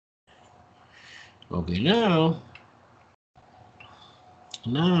Okay, now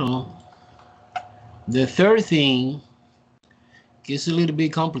the third thing is a little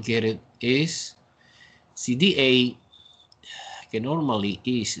bit complicated is see dA que normally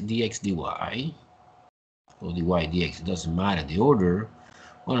is dx dy or dy dx, doesn't matter the order.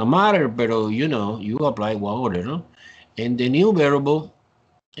 Well, no matter, pero you know, you apply one order, no? And the new variable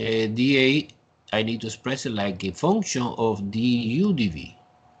dA, I need to express it like a function of du dv.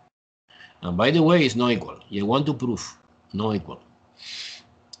 And by the way, it's not equal. You want to prove no equal.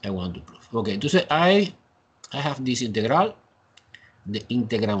 I want to prove. Okay, entonces I have this integral. The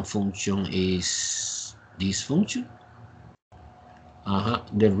integrand function is this function.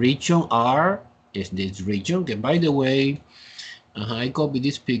 The region R is this region. Okay, by the way, I copied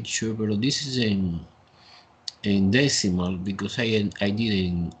this picture, but this is in decimal because I did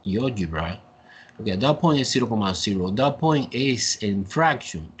in algebra. Okay, that point is 0,0. That point is in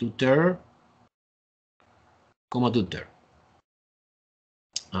fraction, 2/3, 2/3.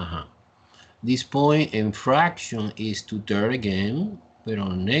 This point in fraction is 2/3 again, but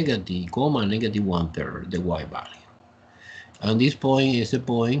on negative, negative 1/3, the y value. And this point is the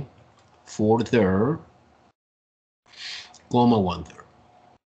point 4/3, 1/3.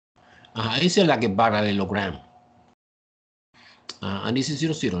 It's like a parallelogram. And this is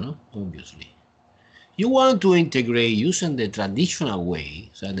 0, 0, no? Obviously. You want to integrate using the traditional way,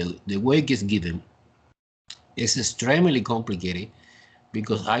 so the way it is given is extremely complicated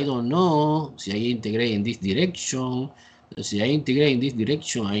because I don't know si I integrate in this direction. Si I integrate in this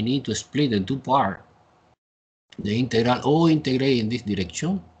direction, I need to split in two parts. The integral or integrate in this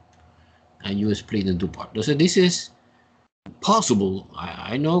direction, and you split in two parts. So this is possible.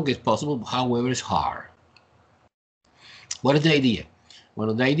 I know it's possible, however, it's hard. What is the idea?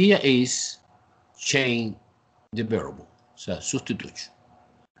 Well, the idea is change the variable, so substitution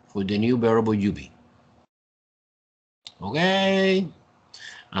for the new variable ub. Okay,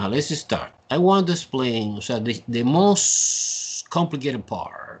 let's start. I want to explain, so the most complicated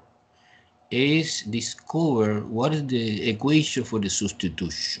part is discover what is the equation for the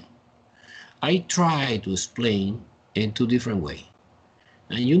substitution. I try to explain in two different ways,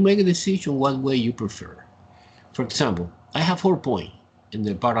 and you make a decision what way you prefer. For example, I have 4 points in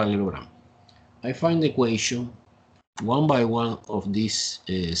the parallelogram. I find the equation one by one of this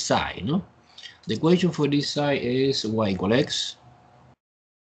side, no? The equation for this side is y equals x.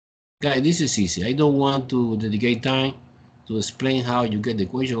 Guys, this is easy. I don't want to dedicate time to explain how you get the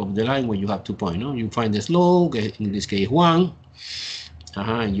equation of the line when you have 2 points, no? You find the slope, in this case 1,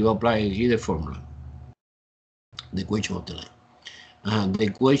 and you apply here the formula, the equation of the line. The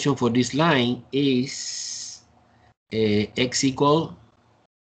equation for this line is x equals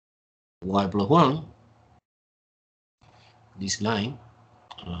y plus 1, this line.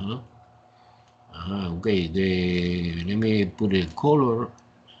 Okay, let me put a color,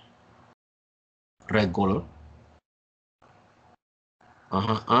 red color.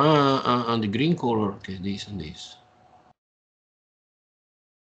 And the green color, okay, this and this.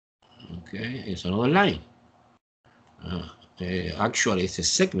 Okay, it's another line. Actually, it's a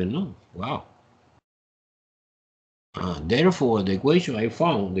segment, no? Wow. Therefore, the equation I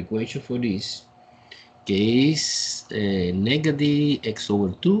found, the equation for this, is negative x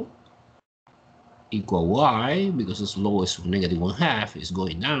over 2 equal y, because it's lowest of negative 1/2 is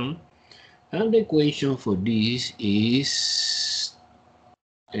going down. And the equation for this is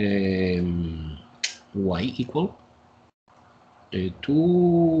y equal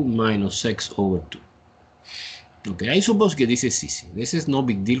 2 minus x over 2. Okay, I suppose that this is easy. This is no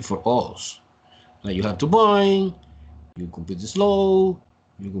big deal for us. Like you have 2 points, you compute the slope,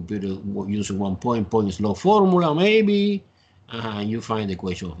 you compute using 1 point slope formula maybe, and you find the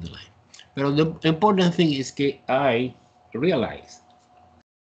equation of the line. But the important thing is that I realize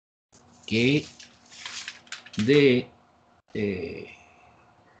que the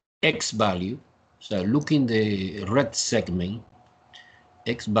x value, so looking the red segment,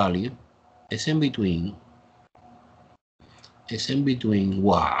 x value is in between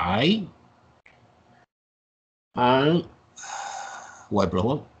y and y plus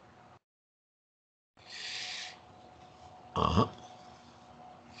 1.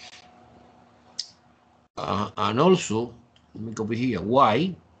 And also, let me copy here,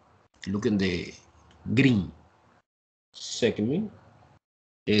 y, look in the green segment,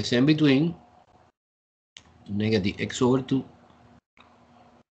 is in between negative x over 2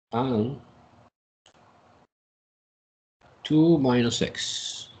 and 2 minus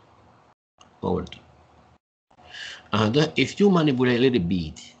x over 2. And if you manipulate a little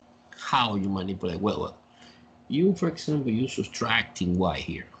bit, how you manipulate? Well, you, for example, you subtracting y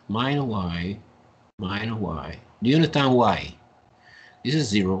here, minus y minus y. Do you understand why? This is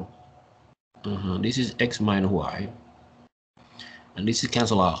 0. This is x minus y. And this is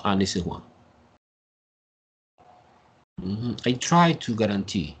cancel out, and this is 1. I try to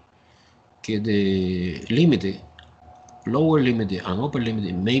guarantee that the limit, lower limit and upper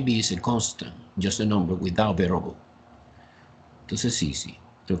limit maybe is a constant, just a number without variable. Entonces sí.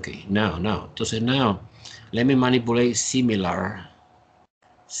 Okay, now. Entonces now, let me manipulate similar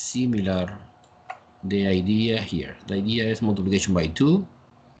the idea here. The idea is multiplication by 2.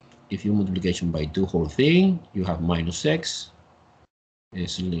 If you multiplication by 2 whole thing, you have minus x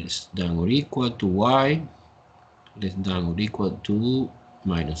is less than or equal to y, less than or equal to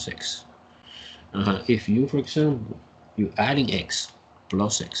minus x. If you, for example, you're adding x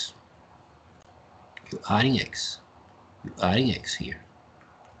plus x, you're adding x here.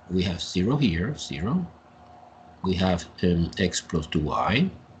 We have 0 here, 0. We have x plus 2y.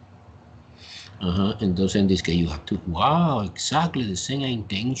 Entonces in this case you have 2. Wow, exactly the same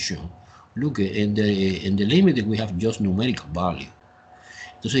intention. Look, in the limit we have just numerical value.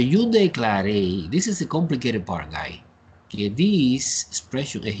 Entonces you declare, this is a complicated part, guys, que this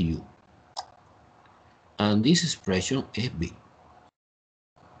expression is u and this expression is b.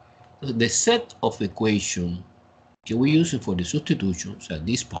 The set of equations that we use for the substitution, so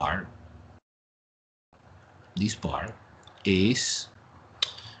this part is,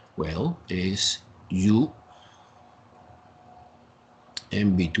 well, is u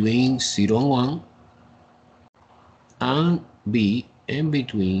in between 0 and 1 and b in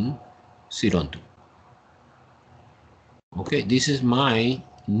between 0 and 2. Okay, this is my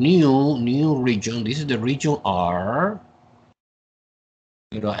new region. This is the region R.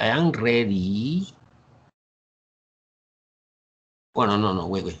 But I am ready. Oh, no,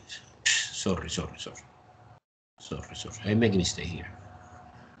 wait. Sorry. I make a mistake here.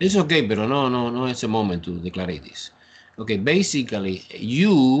 It's okay, but no, it's a moment to declare this. Okay, basically,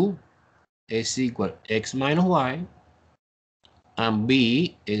 u is equal x minus y, and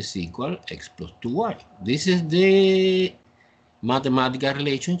b is equal x plus 2y. This is the mathematical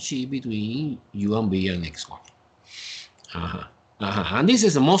relationship between u and b and x, y. And this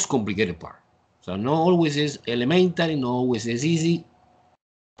is the most complicated part. So not always is elementary, not always is easy,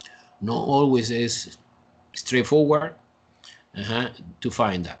 not always is straightforward to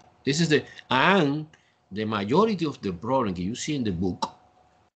find that. This is and the majority of the problem you see in the book,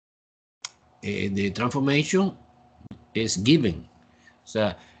 the transformation is given.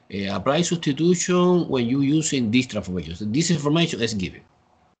 So apply substitution when you're using this transformation. So this information is given.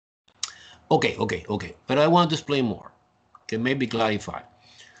 Okay. But I want to explain more. Can maybe clarify.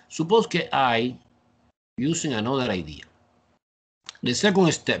 Suppose that I using another idea. The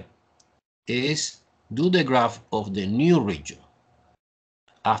second step is do the graph of the new region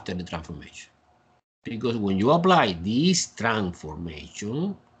after the transformation. Because when you apply this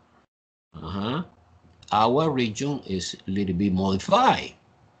transformation, our region is a little bit modified.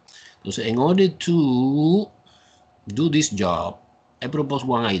 So in order to do this job, I propose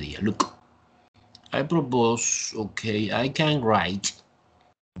one idea. Look, I propose, okay, I can write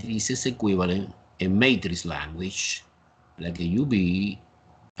this is equivalent in matrix language, like a UV.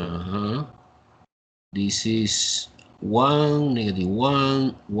 This is 1,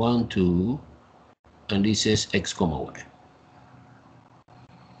 -1, 1, 2, and this is x, y.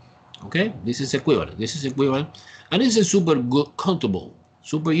 Okay, this is equivalent. And this is super good, countable,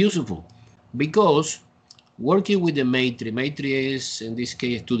 super useful, because working with the matrix is, in this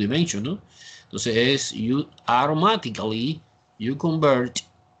case, 2-dimensional. Entonces, you automatically, you convert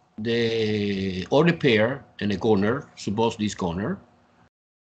the order pair in the corner, suppose this corner,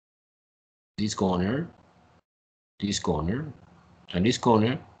 and this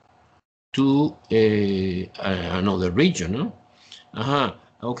corner to another region, no?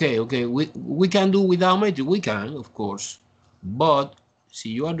 Okay, we can do without matrix, we can, of course, but see,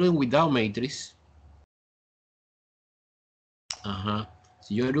 you are doing without matrix,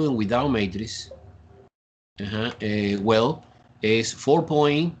 well, is 4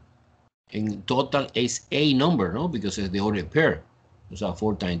 point, in total is a number, no? Because it's the order pair, so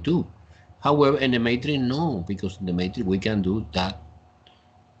 4 times 2. However, in the matrix, no, because in the matrix we can do that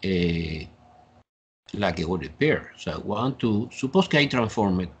like a order pair. So I want to, suppose I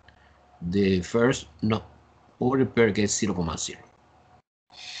transform it, the first order pair gets 0,0.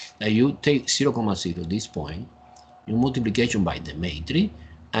 Now you take 0,0, this point, you multiplication by the matrix,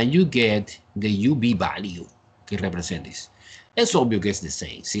 and you get the UB value que represent this. It's obvious it's the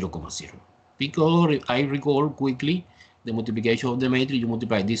same, 0,0. Because I recall quickly the multiplication of the matrix, you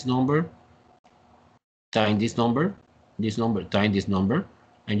multiply this number times this number times this number,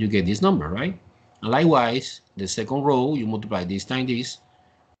 and you get this number, right? And likewise, the second row, you multiply this times this,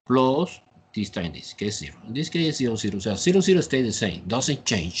 plus this times this, que is 0. In this case, 0, 0. So 0, 0 stays the same, doesn't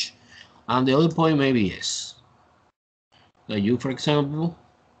change. And the other point maybe is that you, for example,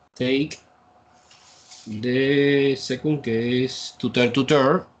 take the second case, 2/3,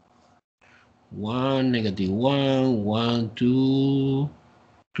 2/3. 1, -1, 1, 2,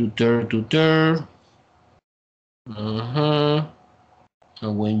 2/3, 2/3.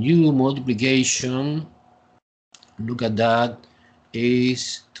 And when you multiplication, look at that,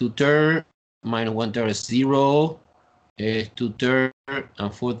 is 2/3 minus 1/3 is 0, is 2/3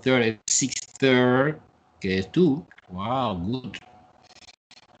 and 4/3 is 6/3, que is 2. Wow, good.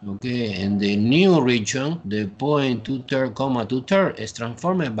 Okay, and the new region, the point 2/3, 2/3 is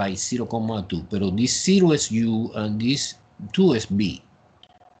transformed by 0,2. Pero this 0 is U and this 2 is B.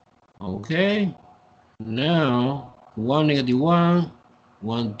 Okay, now 1, -1,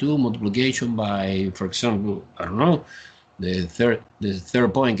 1, 2 multiplication by, for example, I don't know, the third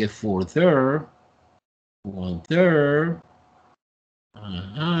point is 4/3, 1/3,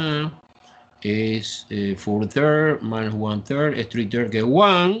 is 4/3 minus 1/3 is 3/3, get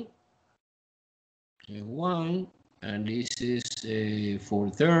 1, and this is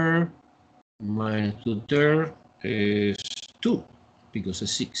 4/3 minus 2/3 is 2 because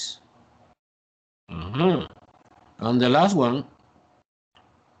it's 6. And the last one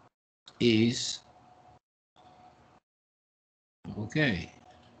is, okay,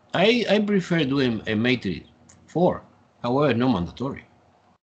 I prefer doing a matrix 4, however, not mandatory.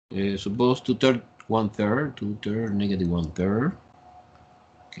 Suppose 2/3, 1/3, 2/3, -1/3.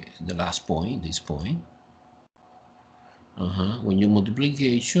 Okay, the last point, this point. When your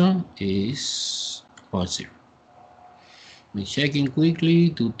multiplication is 1, 0. I'm checking quickly,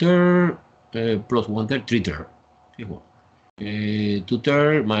 2/3 plus 1/3, 3/3.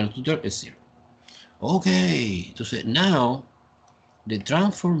 2/3 minus 2/3 is 0. Okay, so now the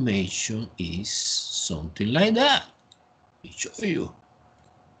transformation is something like that. Let me show you.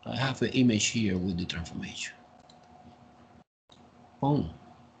 I have an image here with the transformation. Boom.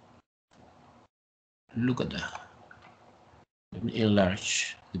 Look at that. Let me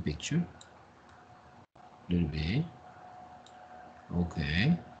enlarge the picture a little bit.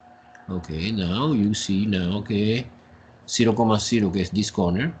 Okay. Okay, now you see now, okay, 0,0, que is this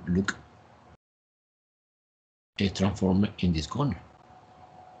corner, look, is transformed in this corner.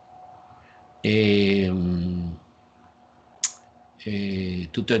 2/3,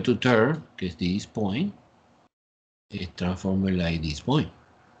 2/3, que is this point, is transformed like this point.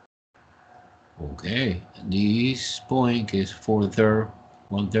 Okay, this point is 4/3,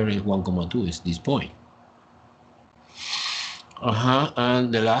 1/3 is 1,2 is this point.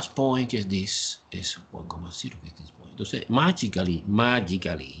 And the last point is this, is 1,0 is this point. Entonces,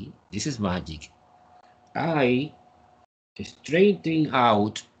 magically, this is magic. I straighten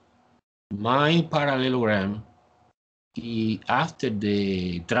out my parallelogram after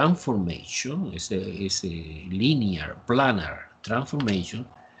the transformation, it's a linear, planar transformation.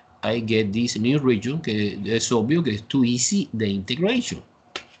 I get this new region, que es obvio que es too easy, the integration.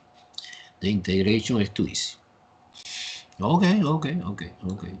 The integration is too easy. Okay,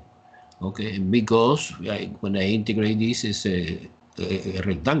 because when I integrate this, it's a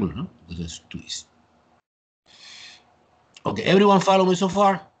rectangle, no? Because it's too easy. Okay, everyone follow me so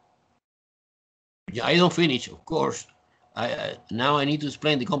far? Yeah, I don't finish, of course. Now I need to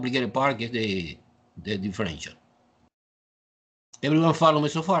explain the complicated part, is the differential. Everyone follow me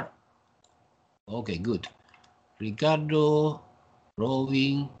so far? Okay, good. Ricardo,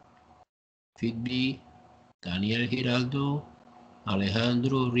 Robin, Fitby, Daniel Giraldo,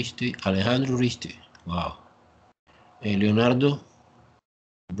 Alejandro Riste, wow. Leonardo,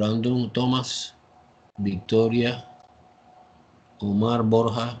 Brandon Thomas, Victoria, Omar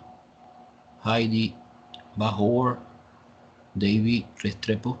Borja, Heidi Bajor, David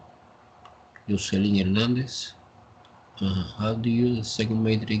Restrepo, Jocelyn Hernandez. How do you do the second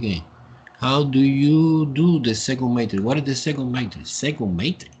matrix again? How do you do the second matrix? What is the second matrix? Second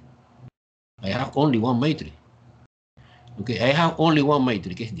matrix? I have only one matrix. Okay, I have only one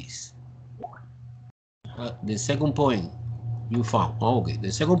matrix, is this. The second point you found. Okay,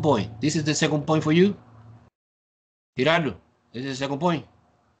 the second point. This is the second point for you? Gerardo, this is the second point.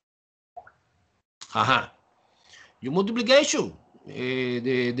 Your multiplication,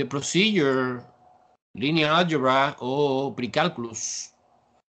 the procedure, linear algebra or precalculus,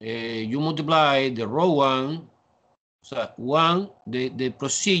 you multiply the row 1, so the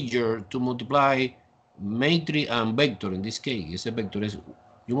procedure to multiply matrix and vector, in this case, it's a vector,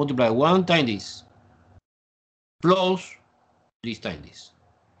 you multiply 1 times this, plus this times this.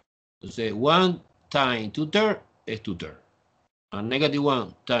 So say 1 times 2/3 is 2/3. And negative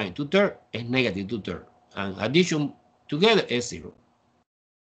 1 times 2/3 is negative 2/3. And addition together is 0.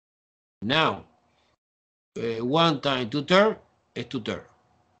 Now, 1 times 2/3 is 2/3.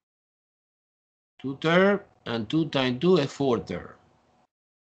 2/3 and 2 times 2 is 4/3.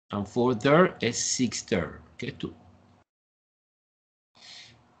 And 4/3 is 6/3. Okay, 2.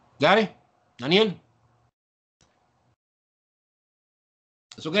 Got it? Daniel?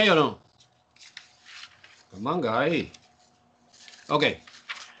 It's okay or no? Come on, guys. Okay.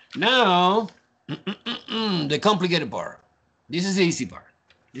 Now, the complicated part. This is the easy part.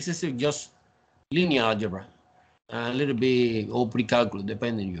 This is just linear algebra. A little bit or pre-calculus,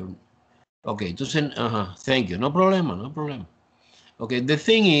 depending on your... Okay, entonces, thank you. No problema, no problema. Okay, the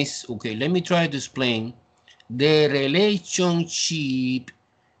thing is, okay, let me try to explain the relationship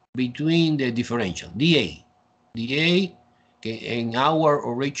between the differential, dA. dA, que in our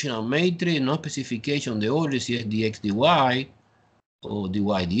original matrix, no specification de order si es dx dy or dy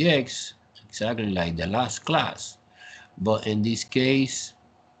dx, exactly like the last class. But in this case,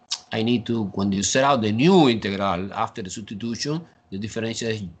 I need to, when you set out the new integral after the substitution, the differential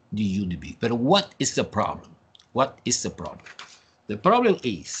is du dv. But what is the problem? What is the problem? The problem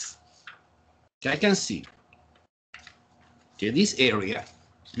is, I can see that this area,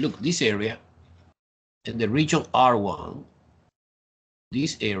 look, this area, in the region R1,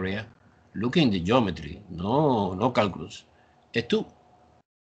 this area, look in the geometry, no calculus, is 2.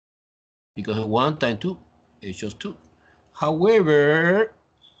 Because 1 times 2 is just 2. However,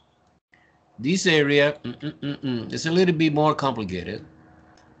 this area is a little bit more complicated,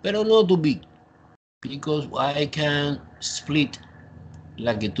 but not too big, because I can split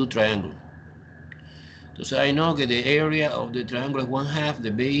like a 2 triangle. So I know that the area of the triangle is 1/2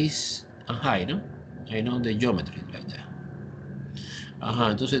 the base and height, no? I know the geometry like that.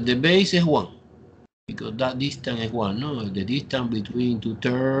 Entonces the base is 1, because that distance is 1, no? The distance between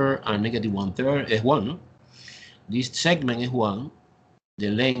 2/3 and negative 1/3 is 1, no? This segment is 1, the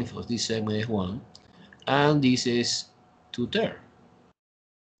length of this segment is 1, and this is 2/3.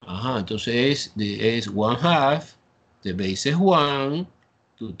 Entonces es 1/2, the base is 1,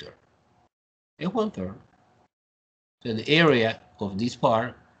 2/3. It's 1/3. So the area of this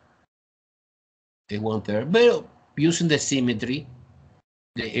part is 1/3. But using the symmetry,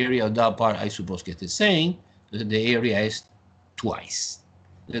 the area of that part I suppose gets the same. So the area is twice.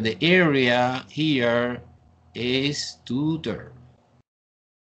 So the area here is 2/3.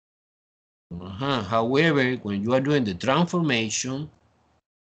 However, when you are doing the transformation,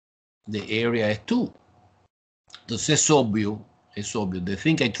 the area is 2. Entonces es obvio. The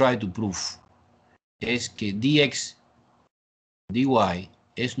thing I try to prove es que dx dy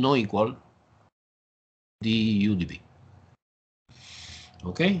is not equal du dv.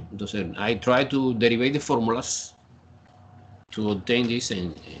 Okay, entonces I try to derive the formulas to obtain this,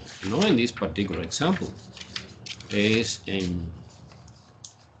 and not in this particular example, is in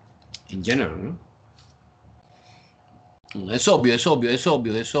general, no? Es obvio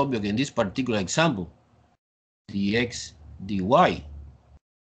que in this particular example, dx dy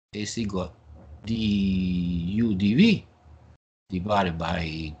is equal du dv divided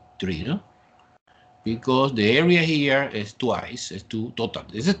by 3, no? Because the area here is twice, is 2 total.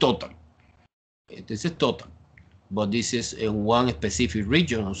 This is total. This is total. But this is in one specific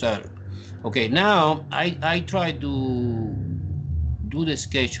region. So, okay, now I try to do the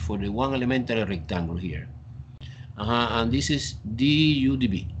sketch for the one elementary rectangle here. And this is du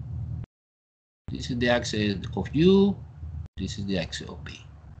dv. This is the axis of u. This is the axis of v.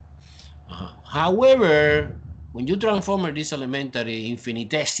 However, when you transform this elementary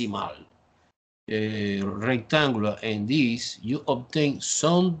infinitesimal rectangular and this, you obtain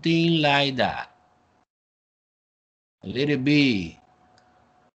something like that. A little bit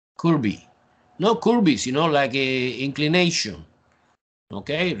curvy. Not curvy, you know, like a inclination.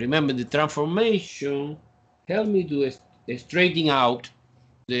 Okay, remember the transformation help me to straighten out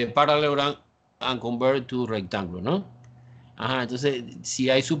the parallelogram and convert to rectangle, no? Entonces,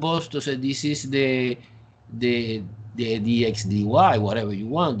 si I suppose, entonces this is the dx dy, whatever you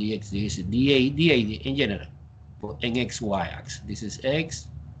want, dx is dA in general, in x-y axis. This is x,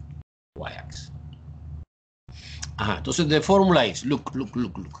 y axis. Entonces the formula is, look.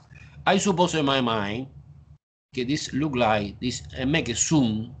 I suppose in my mind that this look like this. I make a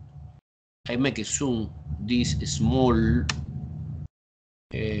zoom this small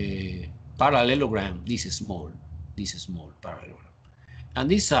parallelogram. This is small parallelogram, and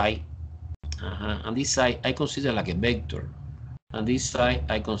this side I consider like a vector, and this side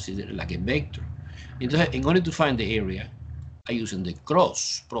I consider like a vector. Entonces, in order to find the area, I use the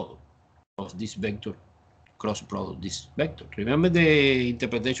cross product of this vector cross product this vector. Remember the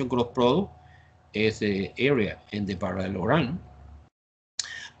interpretation cross product is the area in the parallelogram.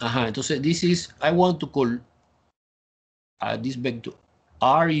 Entonces this is, I want to call this vector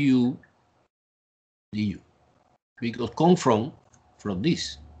RU du, because come from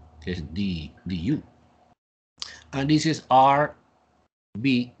this, is du, and this is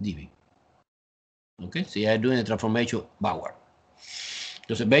RB dv. Okay, so I'm doing a transformation backward.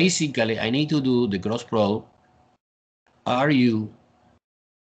 So basically I need to do the cross product RU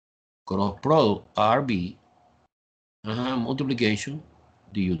cross product RB multiplication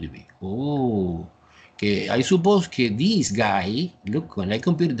du dv. Oh, okay, I suppose this guy, look, when I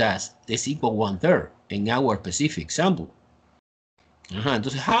compute that, is equal 1/3 in our specific example.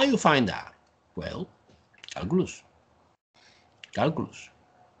 Entonces, how you find that? Well, calculus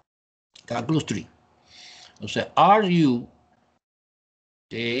 3. O sea, RU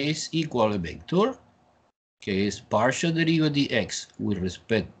es igual a vector, que es partial derivative x with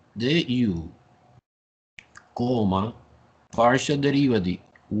respect de u, comma, partial derivative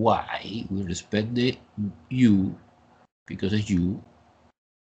y with respect de u, because it's u,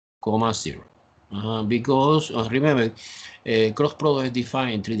 comma 0. Because remember, cross product is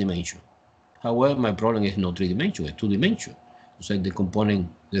defined in 3 dimensions. However, my problem is not 3 dimensions, it's 2 dimensions. So the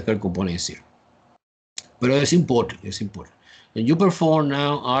third component is 0. But it's important, And you perform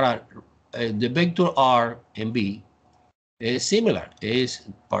now the vector R and B is similar. It's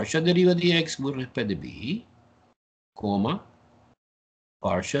partial derivative x with respect to b, comma,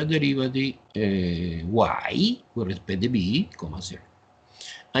 partial derivative y with respect to b, comma 0.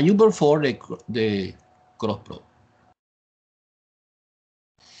 And you perform the cross product.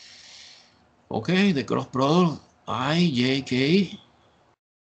 Okay, the cross product I, j, k.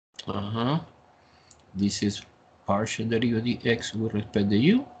 This is partial derivative x with respect to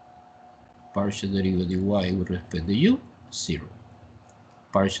u, partial derivative y with respect to u, 0.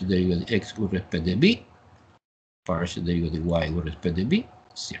 Partial derivative x with respect to b, partial derivative y with respect to b,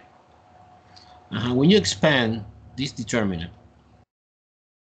 0. When you expand this determinant,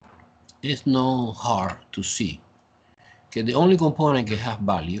 it's not hard to see. Okay, the only component that has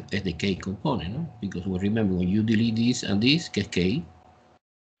value is the k component, no? Because remember, when you delete this and this, get k,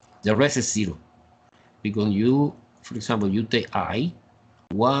 the rest is 0. Because you, for example, you take I,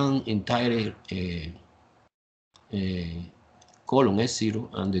 one entire column is 0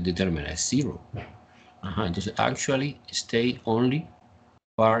 and the determinant is 0. Entonces actually stay only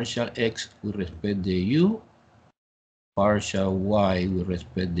partial x with respect to u, partial y with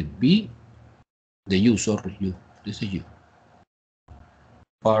respect to b, the u, sorry, u, this is u.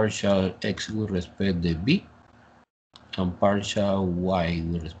 Partial x with respect to b, and partial y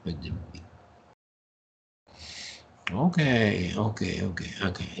with respect to b. Okay.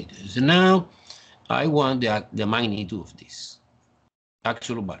 So now I want the magnitude of this.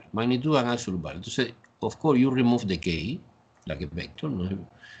 Absolute value. Magnitude and absolute value. So of course you remove the k, like a vector. No?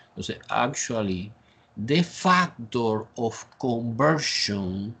 So actually the factor of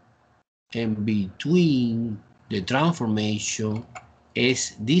conversion in between the transformation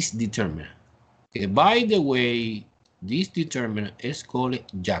is this determinant. Okay, by the way, this determinant is called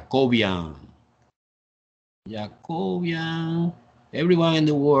Jacobian. Jacobian. Everyone in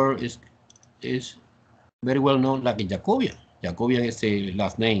the world is very well known like a Jacobian. Jacobian is the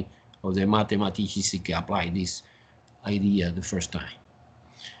last name of the mathematician who applied this idea the first time.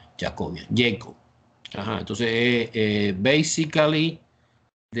 Jacobian. Jacob. Entonces, basically,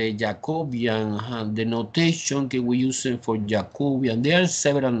 the Jacobian, the notation that we use for Jacobian, there are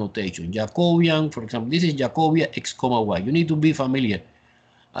several notations. Jacobian, for example, this is Jacobian x comma y. You need to be familiar.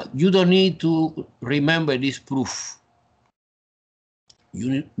 You don't need to remember this proof.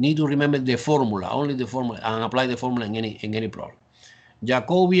 You need to remember the formula, only the formula, and apply the formula in any problem.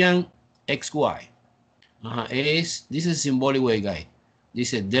 Jacobian xy this is a symbolic way, guys.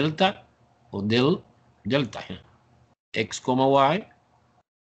 This is delta or delta x comma y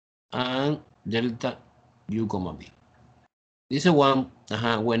and delta u comma b. This is one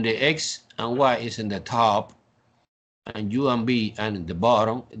when the x and y is in the top and u and b and in the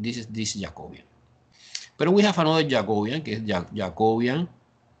bottom. This is Jacobian. But we have another Jacobian, que es Jacobian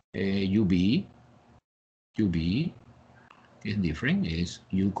UB, is different, is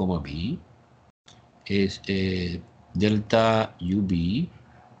u comma b, is delta UB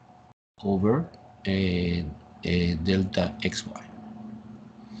over delta XY.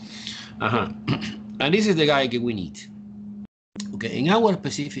 And this is the guy that we need. Okay, in our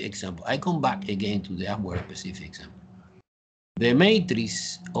specific example, I come back again to our specific example. The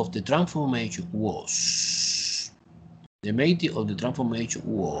matrix of the transformation was,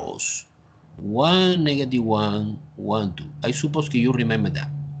 1, negative 1, 1, 2. I suppose que you remember that.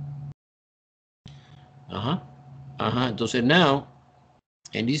 Entonces now,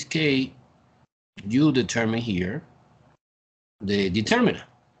 in this case, you determine here the determinant.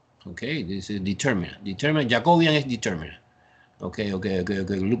 Okay, this is determinant. Determinant, Jacobian is determinant. Okay. Look.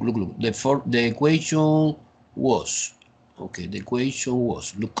 The equation was, okay, the equation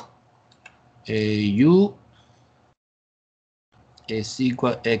was, look, u is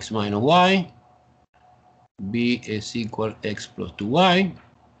equal x minus y, b is equal x plus 2y.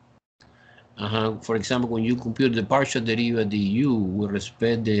 For example, when you compute the partial derivative du with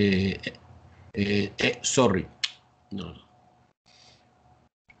respect the, sorry, no.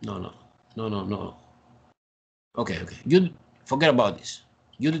 Okay. You forget about this.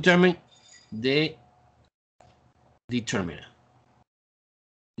 You determine the determinant.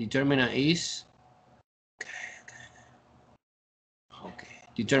 Determinant is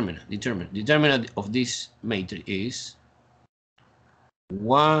determinant of this matrix is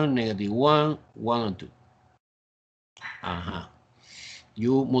 1, negative 1, 1, and 2.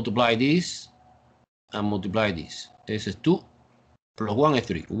 You multiply this and multiply this. This is 2 plus 1 is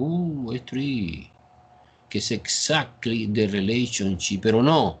 3. It's 3. Que es exactly the relationship, pero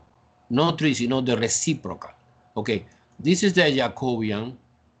no 3, sino the reciprocal. Okay, this is the Jacobian,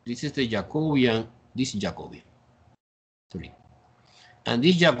 this is Jacobian, 3. And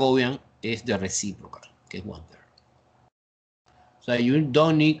this Jacobian is the reciprocal, que es 1/3. So you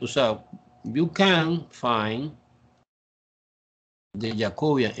don't need, so you can find the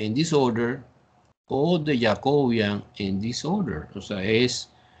Jacobian in this order or the Jacobian in this order. O sea, es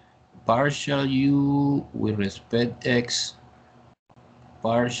partial u with respect x,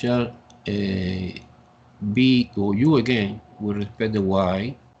 partial b or u again with respect to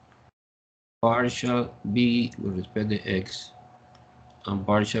y, partial b with respect to x, and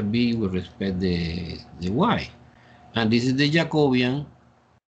partial b with respect to the y. And this is the Jacobian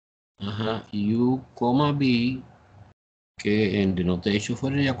u comma b, que en the notation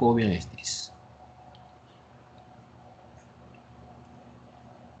for the Jacobian is this.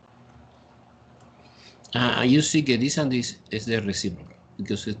 And you see that this and this is the reciprocal,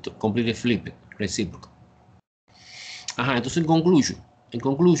 because it's completely flipped, reciprocal. Entonces in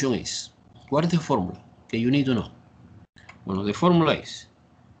conclusion is, what is the formula que you need to know? Bueno, the formula is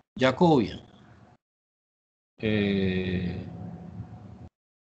Jacobian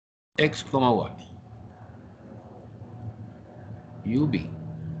x comma y ub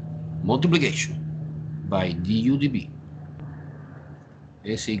multiplication by du db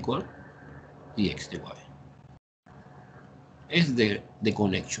is equal dx dy. Es the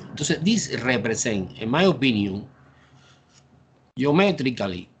connection. Entonces, this represents, in my opinion,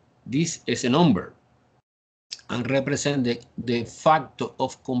 geometrically, this is a number and represent the factor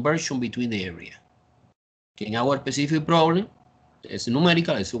of conversion between the area. In our specific problem, it's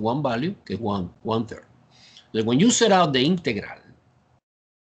numerical, it's one value, que es 1/3. So when you set out the integral,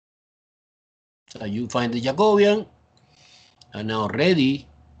 so you find the Jacobian, and now ready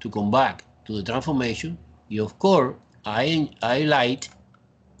to come back to the transformation, you of course, I like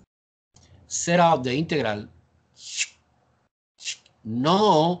set out the integral,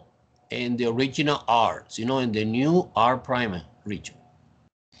 no in the original R, sino in the new R prime region.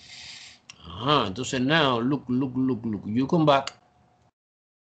 Entonces now look. You come back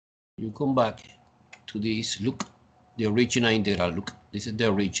to this. Look, the original integral. Look, this is the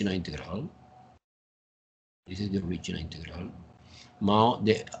original integral. This is the original integral. Now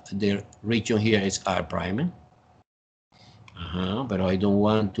the region here is R prime. But I don't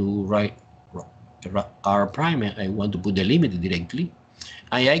want to write R prime. I want to put the limit directly.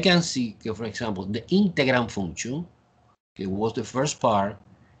 And I can see, for example, the integrand function, que was the first part,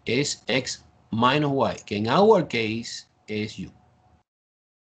 is x minus y, que in our case is u.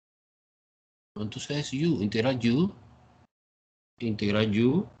 Entonces es u, integral u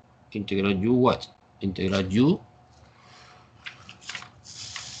what? Integral u.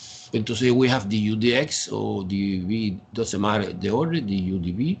 Entonces we have du dx or dv, doesn't matter the order, du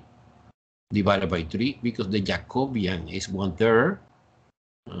dv divided by 3, because the Jacobian is 1/3.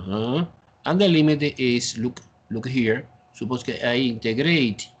 And the limit is, look here, suppose que I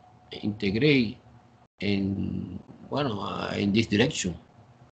integrate in, bueno, in this direction,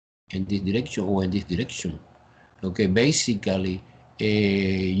 or in this direction. Okay, basically,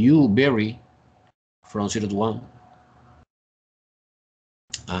 u vary from 0 to 1.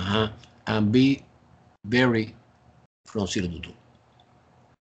 And b vary from 0 to 2.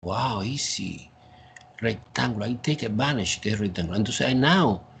 Wow, easy. Rectangle, I take advantage of the rectangle. Entonces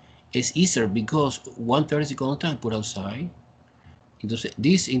now it's easier because 1/3 is constant, put outside. Entonces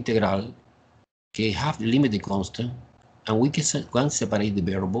this integral okay, have limited constant, and we can separate the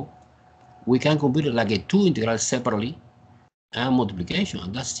variable. We can compute it like a two integrals separately and multiplication,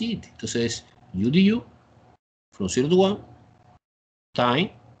 and that's it. Entonces, u du from 0 to 1 time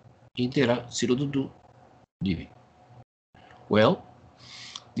integral 0 to 2 dv. Well,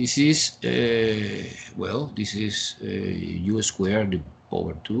 this is u squared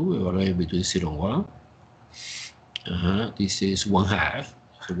over 2 evaluated between 0 and 1. This is 1/2,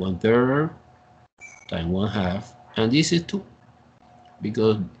 so 1/3 times 1/2, and this is 2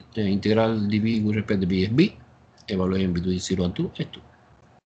 because the integral dv with respect to b is b, evaluating between 0 and 2 is 2.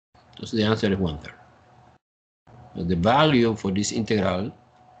 So the answer is 1/3. The value for this integral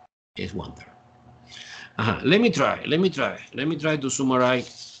is 1/3. Let me try to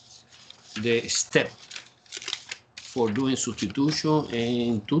summarize the step for doing substitution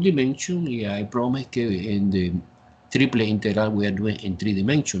in 2 dimensions. Yeah, I promise in the triple integral we are doing in 3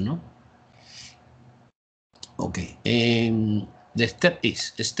 dimensions, no? Okay, and the step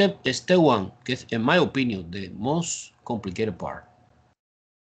is step 1, que in my opinion the most complicated part,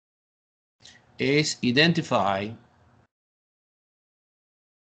 is identify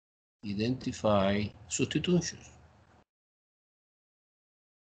substitutions.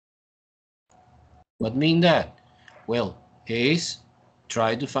 What mean that? Well, is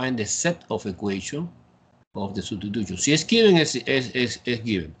try to find the set of equation of the substitution. Si it's given, is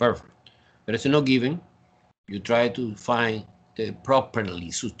given, perfect. But it's not given, you try to find the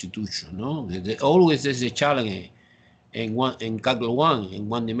properly substitution, no? Always there's a challenge in Calc 1, in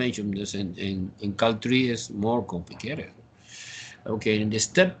 1 dimension, because in Calc 3 is more complicated. Okay, in the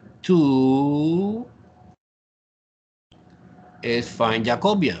step 2 is find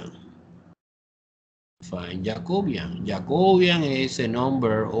Jacobian. Find Jacobian. Jacobian is a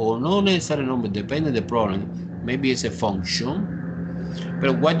number, or not necessarily a number, depending on the problem. Maybe it's a function.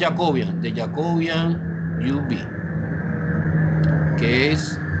 But what Jacobian? The Jacobian UB, que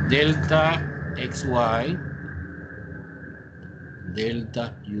es delta XY,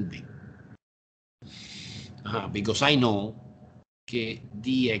 delta UB. Because I know que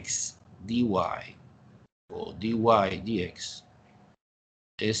dx, dy, or dy, dx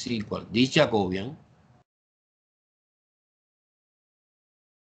is equal, this Jacobian,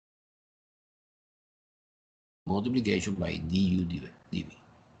 multiplication by du dv,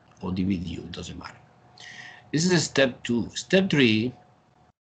 or dv du, it doesn't matter. This is step 2. Step 3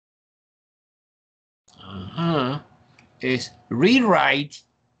 is rewrite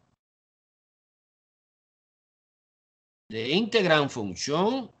the integrand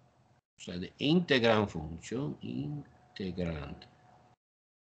function, so the integrand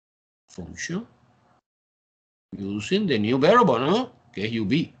function using the new variable, no? Que es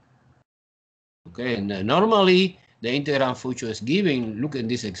ub. Okay, and normally the integrand function is given, look at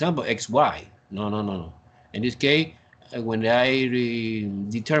this example, xy. No. In this case, when I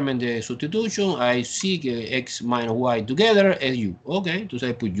determine the substitution, I see x minus y together as u. Okay, so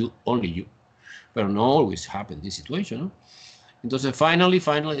I put u, only u. But not always happens this situation, no? Entonces, finally,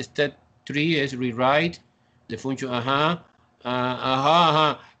 step 3 is rewrite the function,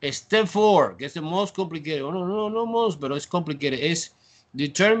 Step 4, que es the most complicated. No most, but it's complicated. Is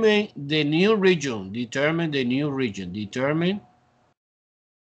determine the new region. Determine new region,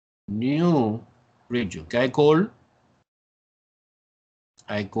 que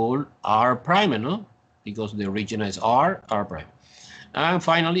I call R prime, no? Because the region is R prime. And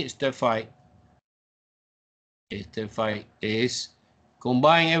finally, step 5. Step 5 is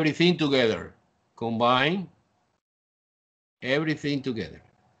combine everything together. Combine everything together.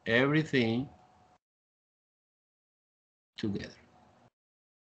 Everything together.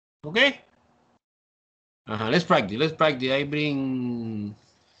 Okay? Let's practice. I bring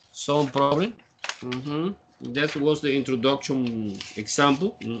some problem. That was the introduction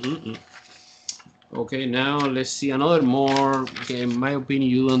example. Okay, now let's see another more. Okay, in my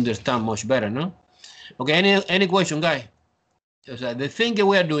opinion, you understand much better, no? Okay, any question, guy? So the thing that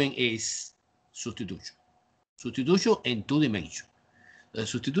we are doing is substitution. Substitution in 2 dimensions. The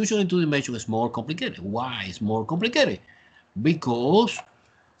substitution in 2 dimensions is more complicated. Why is more complicated? Because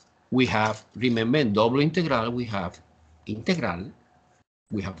we have, remember, in double integral, we have integral,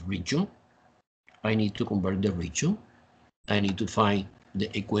 we have region. I need to convert the region. I need to find the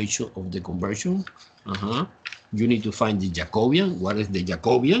equation of the conversion. You need to find the Jacobian. What is the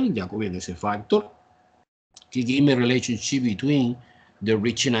Jacobian? Jacobian is a factor. Can give me a relationship between the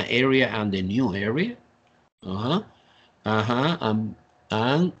original area and the new area.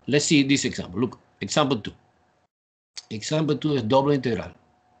 And let's see this example. Look, example 2. Example 2 is double integral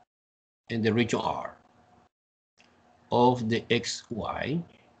in the region R of the xy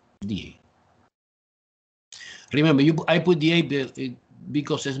dA. Remember, I put the A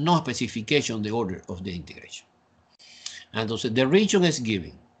because there's no specification on the order of the integration. And so the region is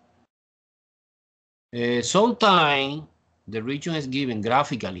given. Sometimes the region is given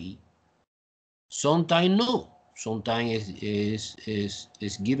graphically. Sometimes no. Sometimes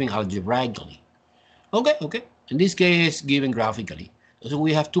is given algebraically. Okay. In this case, given graphically. So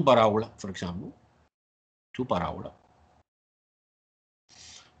we have two parabola, for example. Two parabola.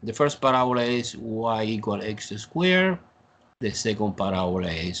 The first parabola is y equal x squared. The second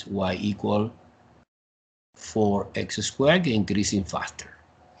parabola is y equal 4x squared, increasing faster.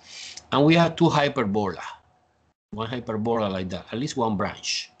 And we have two hyperbola. One hyperbola like that, at least one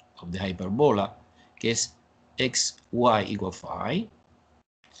branch of the hyperbola, que es xy equal 5.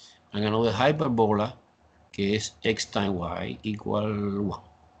 And another hyperbola, que es x times y equal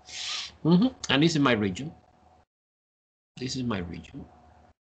 1. And this is my region. This is my region.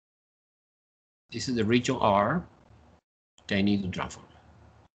 This is the region R that I need to transform.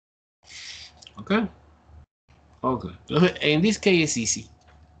 Okay? Okay. In this case, it's easy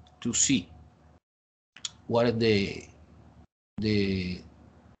to see what are the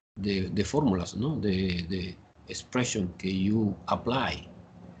formulas, no? The expression that you apply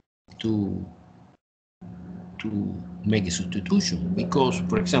to make a substitution. Because,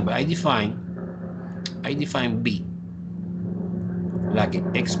 for example, I define B like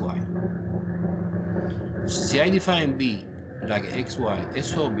xy. Si I define B like xy,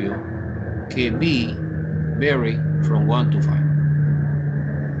 it's obvious que B vary from 1 to 5.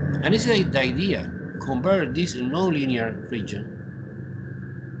 And this is the idea. Convert this nonlinear region,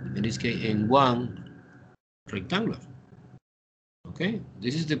 in this case, in one rectangular. Okay,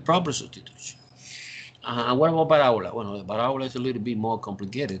 this is the proper substitution. And what about parabola? Well, the parabola is a little bit more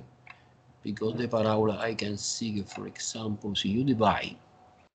complicated because the parabola I can see, for example, so you divide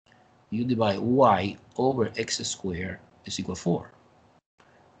y over x squared is equal 4.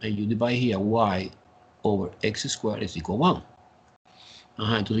 And you divide here y over x squared is equal 1.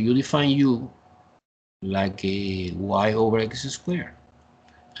 So you define u like a y over x squared.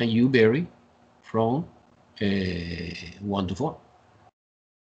 And you vary from 1 to 4.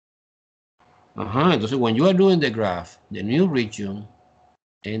 Entonces, when you are doing the graph, the new region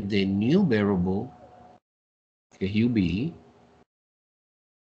and the new variable que es UB,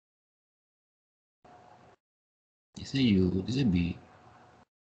 this is U, this is B.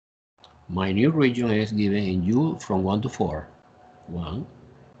 My new region is given in U from 1 to 4. 1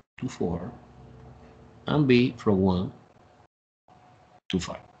 to 4. And B from 1 to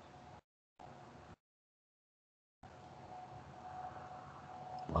 5.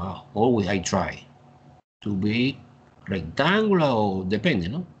 Wow, always I try to be rectangular or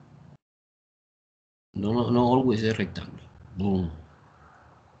depending, no? No always a rectangle. Boom.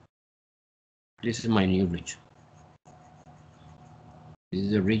 This is my new region. This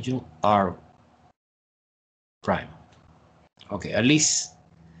is the region R prime. Okay, at least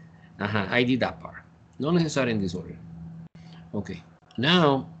I did that part. Not necessarily in this order. Okay,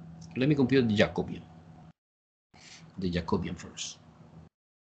 now let me compute the Jacobian. The Jacobian first.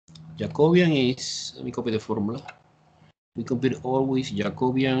 Jacobian is, let me copy the formula. We compute always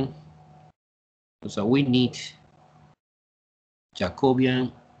Jacobian. So we need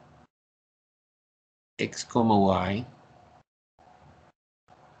Jacobian x comma y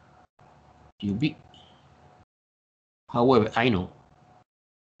UB. However, I know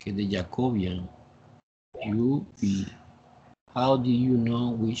that the Jacobian UB, how do you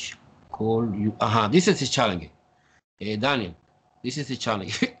know which call you? This is a challenge. Daniel, this is a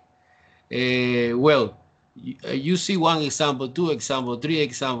challenge. Well, you see one example, 2 example, 3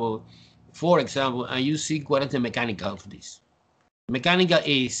 example, 4 example, and you see what is the mechanical of this. Mechanical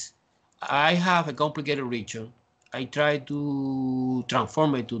is, I have a complicated region. I try to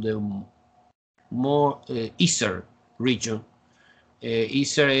transform it to the more easier region.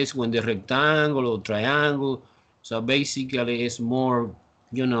 Easier is when the rectangle or triangle, so basically it's more,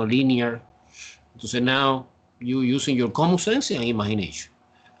 linear. So now you using your common sense and imagination.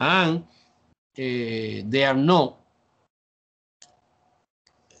 And there are no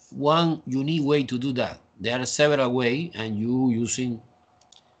one unique way to do that. There are several ways, and you using,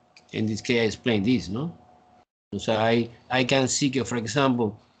 in this case, I explain this, no? So I can see, for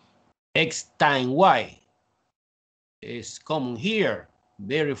example, x times y is common here,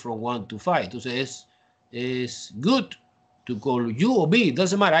 vary from 1 to 5. So it's good to call U or B. It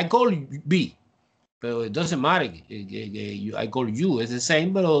doesn't matter. I call B, but it doesn't matter. I call U. It's the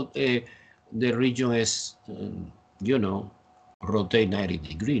same, but the region is, rotate 90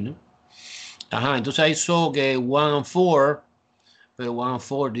 degrees, ¿no? Entonces I saw que 1 and 4, Pero 1 and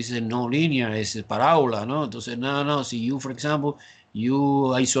 4, this is no linear, es parábola, ¿no? Entonces, no, si you, for example,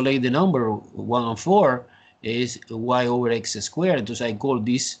 you isolate the number 1 and 4, is y over x squared. Entonces, I call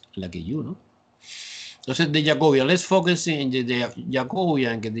this like a u, ¿no? Entonces, the Jacobian, let's focus in the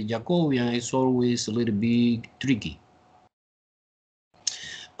Jacobian, because the Jacobian is always a little bit tricky.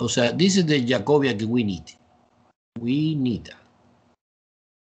 O sea, this is the Jacobian that we need. We need that.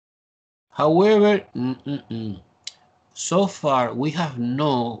 However, so far we have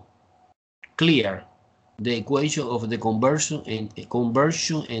no clear the equation of the conversion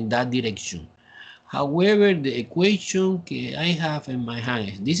in that direction. However, the equation that I have in my hand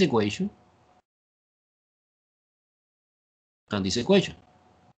is this equation and this equation.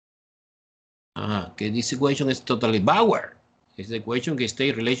 Okay, this equation is totally backward. It's the equation that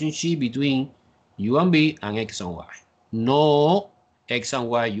states relationship between u and b and x and y. No x and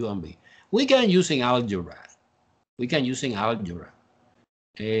y, u and b. We can use in algebra. We can use in algebra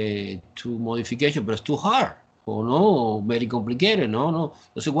to modification, but it's too hard. Oh no, very complicated. No.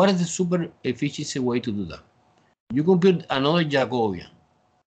 So what is the super efficiency way to do that? You compute another Jacobian.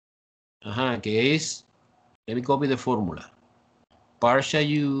 Que es, let me copy the formula. Partial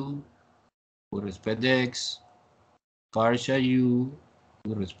u with respect to x, partial u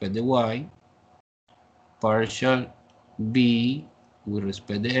with respect to y, partial b with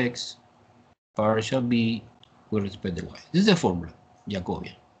respect to x, partial b with respect to y. This is the formula,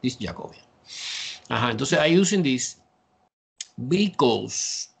 Jacobian. This Jacobian. Entonces I'm using this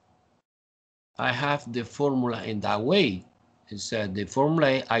because I have the formula in that way. It's the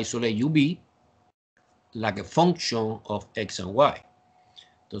formula isolate ub like a function of x and y.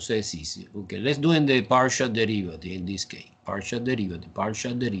 Entonces es easy. Okay, let's do in the partial derivative in this case. Partial derivative,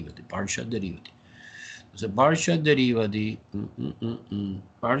 partial derivative, partial derivative. Entonces partial derivative,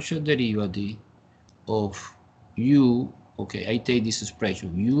 partial derivative of u. Okay, I take this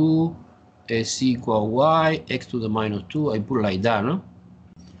expression. U is equal y, x to the minus 2. I put like that, no?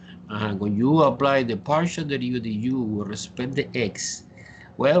 When you apply the partial derivative u with respect to x,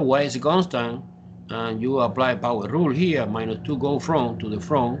 well, y is constant, and you apply power rule here, minus 2 go from to the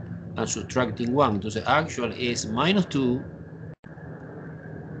front, and subtracting 1. Entonces, actual is minus 2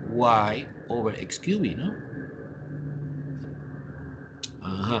 y over x cubed, no?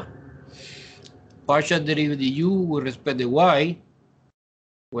 Partial derivative u with respect to y,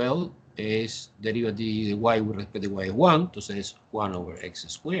 well, is derivative y with respect to y is 1, entonces es 1 over x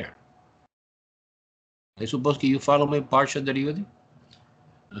squared. I suppose que you follow my partial derivative?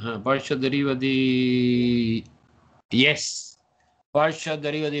 Partial derivative, yes. Partial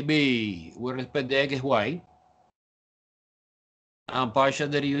derivative b with respect to x is y. And partial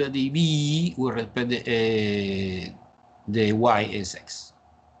derivative b with respect to the y is x.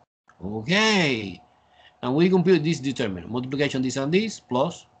 Okay. And we compute this determinant. Multiplication this and this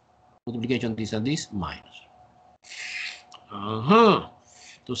plus multiplication this and this minus.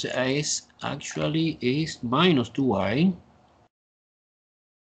 Entonces es actually is minus 2y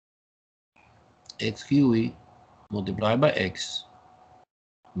x cubed multiplied by x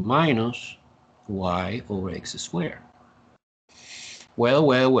minus y over x squared. Well.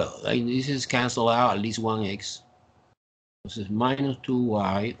 This is cancel out at least 1x. This is minus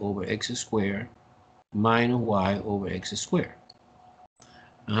 2y over x squared minus y over x squared.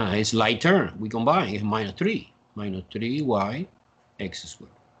 It's light term. We combine. It's minus 3. Minus 3y x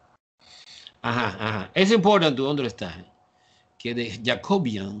squared. It's important to understand that the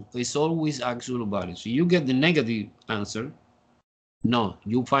Jacobian is always absolute value. So you get the negative answer. No,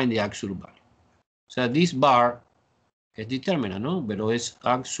 you find the absolute value. So this bar is determinant, no? But it's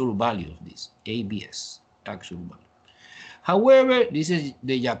absolute value of this. ABS, absolute value. However, this is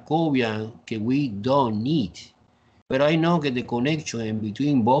the Jacobian that we don't need. But I know that the connection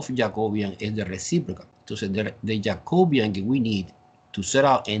between both Jacobian is the reciprocal. Entonces, the Jacobian that we need to set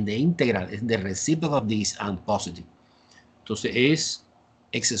out in the integral is the reciprocal of this and positive. Entonces, es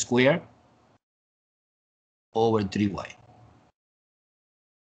x squared over 3y.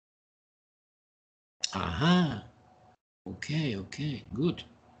 Okay, good.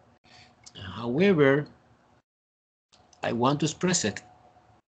 However, I want to express it.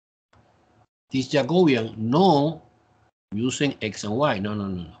 This Jacobian, no using x and y.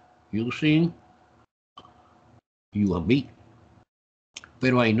 No. Using u and b.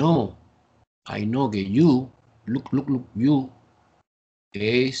 Pero I know that u, look, u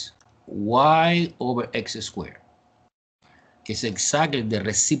is y over x squared. Que es exactly the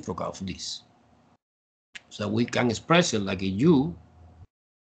reciprocal of this. So we can express it like a u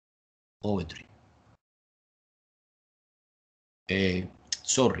over 3.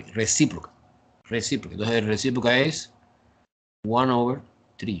 Sorry, recíproca. Entonces, recíproca es 1 over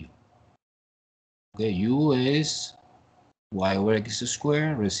 3u. Okay, u is y over x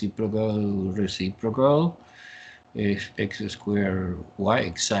squared, reciprocal, is x squared y,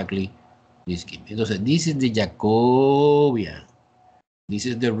 exactly this given. Entonces, this is the Jacobian. This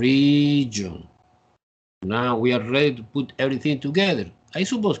is the region. Now we are ready to put everything together. I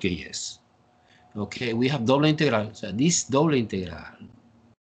suppose que yes. Okay, we have double integral. So this double integral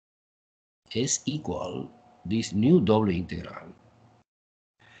is equal this new double integral.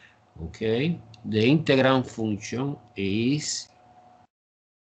 Okay, the integrand function is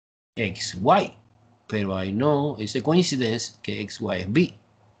xy, pero I know it's a coincidence que xy es b.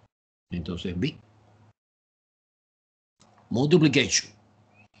 Entonces b. Multiplication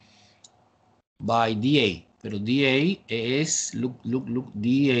by dA, pero dA es, look,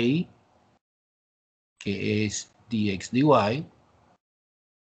 dA, que es dx dy,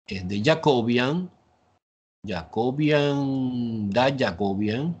 es de Jacobian, Jacobian,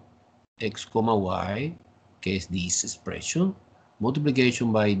 x, y, que es this expression,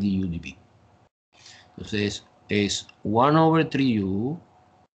 multiplication by du dv. Entonces, es 1 over 3u,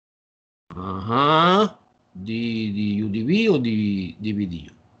 du dv o dv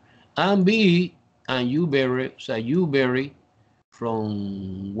du. And b, and u vary, so u vary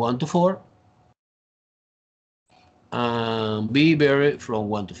from 1 to 4, and b vary from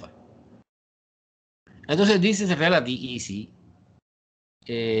 1 to 5. Entonces, this is relatively easy.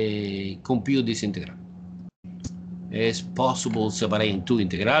 Compute this integral. It's possible separating two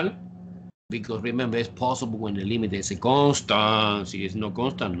integral, because remember, it's possible when the limit is a constant. Si it's no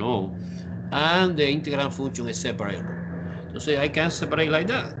constant, no. And the integral function is separable. Entonces, I can separate like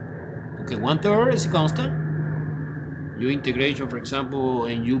that. Okay, 1/3 is a constant. U integration, for example,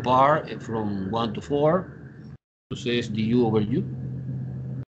 in u bar from 1 to 4. Entonces, du over u.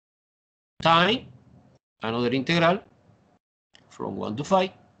 Time, another integral from 1 to 5.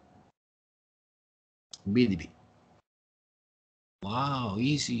 B dv. Wow,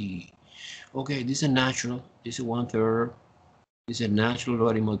 easy. Okay, this is natural. This is 1/3. This is a natural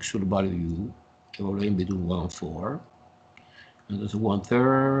logarithm of absolute value u, evaluating between 1 and 4. And this is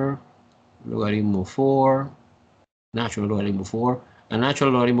 1/3 logarithm of 4, natural logarithm of 4, and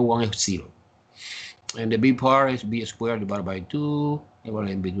natural logarithm of 1 is 0. And the b part is b squared divided by 2,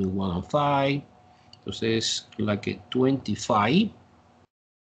 evaluating between 1 and 5. Entonces, like a 25.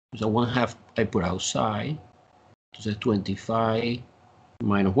 So 1/2 I put outside. Entonces 25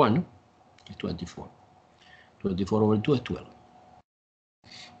 minus 1 is 24. 24 over 2 is 12.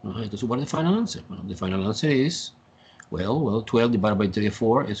 Entonces, what is the final answer? Well, the final answer is, well, 12 divided by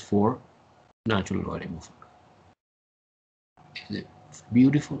 34 is 4 natural logarithm of 4. It's the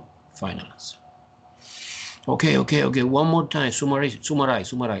beautiful final answer. Okay. One more time, summarize.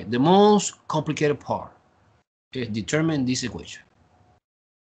 The most complicated part is determine this equation.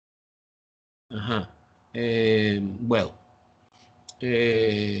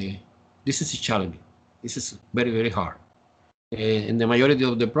 This is challenging. This is very, very hard. In the majority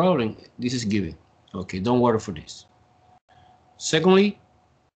of the problem, this is given. Okay, don't worry for this. Secondly,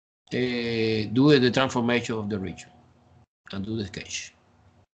 do the transformation of the region and do the sketch.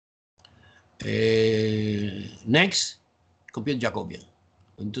 Next, compute Jacobian.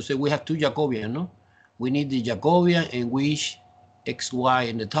 Entonces we have two Jacobian, no? We need the Jacobian in which xy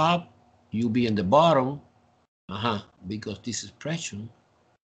in the top, ub in the bottom, because this expression,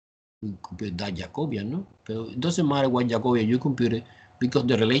 we compute that Jacobian, no? But it doesn't matter what Jacobian you compute it, because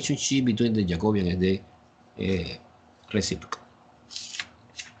the relationship between the Jacobian and the reciprocal.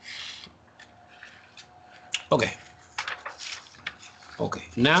 Okay,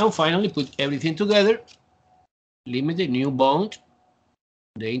 now finally put everything together, limit the new bound,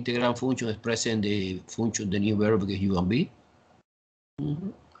 the integrand function expressing the function, the new variable is u and b.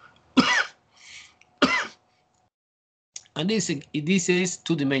 And this is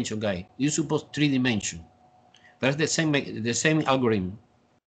 2-dimension, guy. You suppose 3-dimension. That's the same algorithm,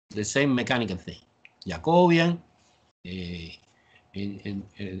 the same mechanical thing. Jacobian, in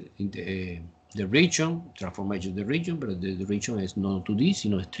the region, transformation of the region, but the region is not 2D,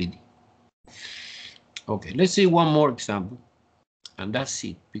 sino it's 3D. Okay, let's see one more example, and that's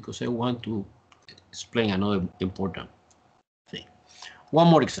it, because I want to explain another important thing. One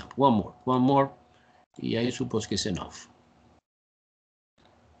more example, one more, y I suppose que es enough.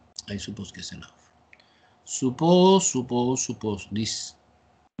 Suppose this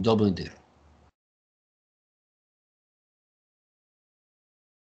double integral.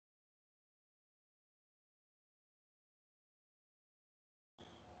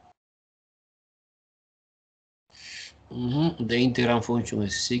 The integrand function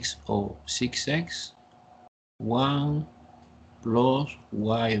is 6x 1 plus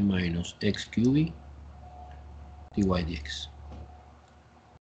y minus x cubic dy dx.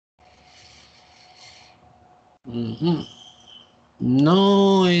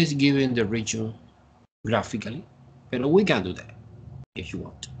 No is given the region graphically, but we can do that if you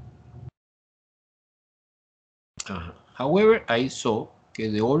want. However, I saw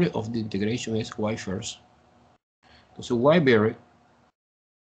that the order of the integration is y first. So y vary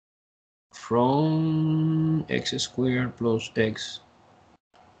from x squared plus x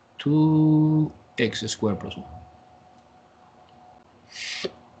to x squared plus 1.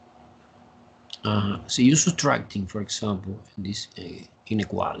 So you're subtracting, for example, this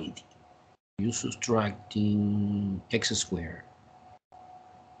inequality. You're subtracting x squared.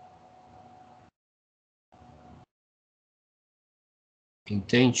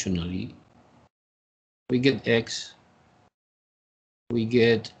 Intentionally, we get x, we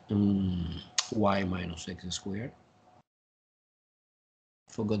get y minus x squared.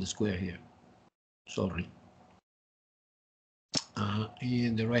 Forgot the square here, sorry.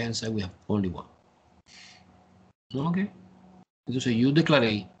 In the right hand side we have only one. Okay, so you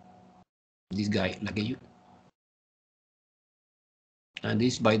declare this guy like a u, and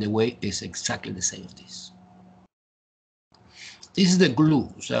this, by the way, is exactly the same as this. This is the glue.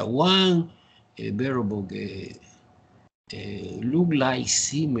 So one variable look like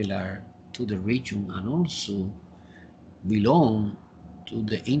similar to the region and also belong to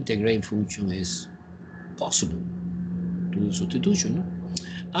the integrate function is possible to do substitution.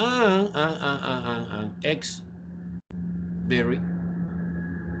 And x vary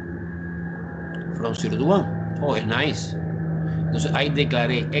from 0 to 1. Oh, it's nice. Entonces I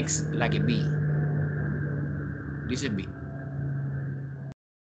declaré x like a b. This is b.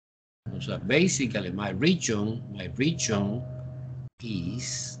 So basically my region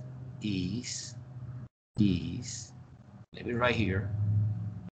is let me write here.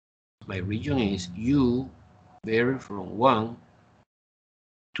 My region is u vary from 1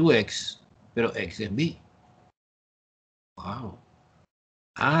 to x, pero x is b. Wow.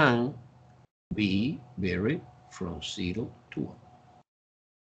 And b vary from 0 to 1.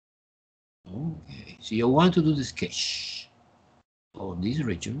 Okay, so you want to do the sketch of this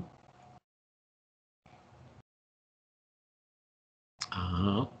region.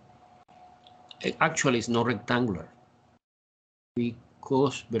 Actually, it's not rectangular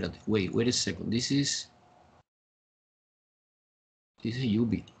because, wait a second. This is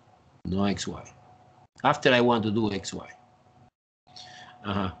ub, no xy. After I want to do xy,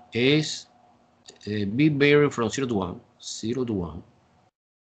 is b vary from 0 to 1,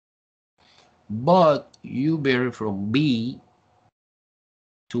 but u vary from b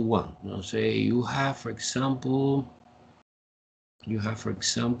to 1. Now say you have, for example,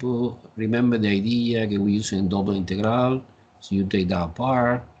 remember the idea that we use in double integral. So you take that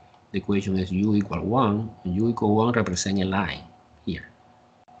apart. The equation is u equal 1, and u equal 1 represents a line here,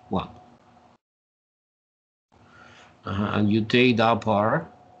 1. And you take that apart.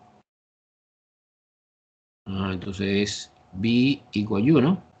 Entonces b equal u,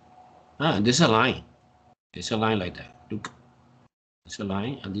 no? There's a line. There's a line like that. Look, it's a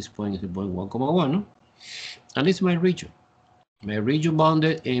line. At this point is the point 1,1, no? And it's my region. My region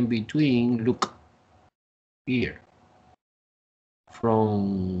bounded in between, look, here.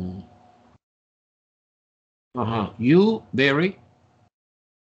 From u vary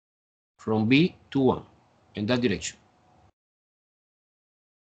from b to 1 in that direction.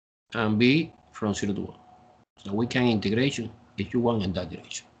 And b from 0 to 1. So we can integration if you want in that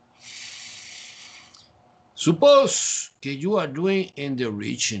direction. Suppose that you are doing in the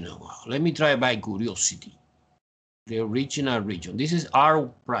original. Let me try by curiosity. The original region. This is R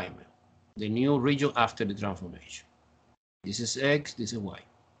prime, the new region after the transformation. This is x, this is y.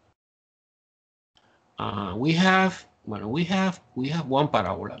 We have one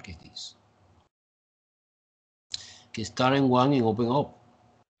parabola like this. Que start in 1 and open up.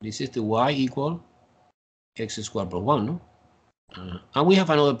 This is the y equal x squared plus 1, no? And we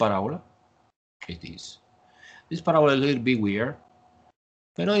have another parabola, like this. This parabola is a little bit weird,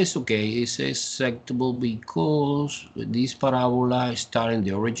 but it's okay. It's acceptable because this parabola start in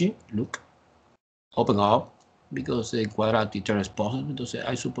the origin. Look, open up because the quadratic term is positive. So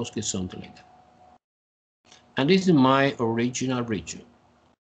I suppose it's something like that. And this is my original region.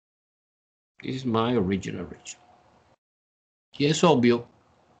 This is my original region. Es obvio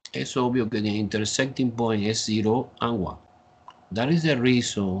que the intersecting point is 0 and 1. That is the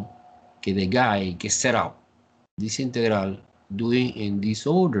reason que the guy que set up this integral doing in this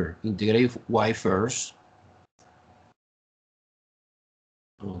order. Integrate y first.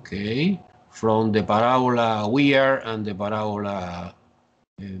 Okay. from the parabola we are and the parabola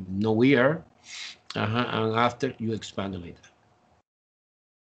no we are, and after you expand it later.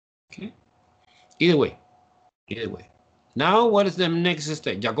 Okay. Either way. Now, what is the next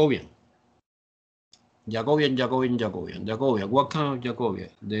step? Jacobian. Jacobian. What kind of Jacobian?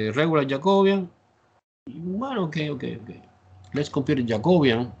 The regular Jacobian? Well, okay. Let's compare the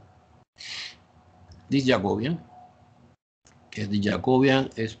Jacobian. This Jacobian. Okay, the Jacobian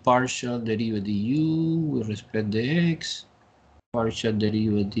is partial derivative u with respect to x, partial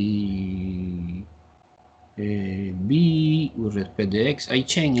derivative b with respect to x. I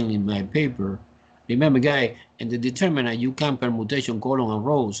changed in my paper. Remember, guys, in the determinant, you can permutation column and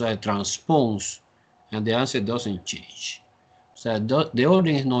row, so I transpose, and the answer doesn't change. So the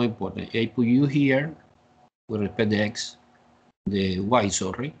order is not important. I put u here with respect to x, the y,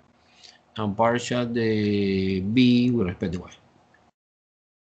 sorry, and partial the b with respect to y.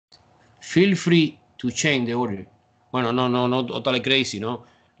 Feel free to change the order. Well, no, not totally crazy, no?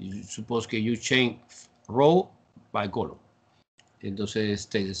 You suppose que you change row by column. Entonces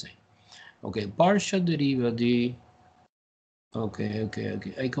stay the same. Okay, partial derivative. Okay.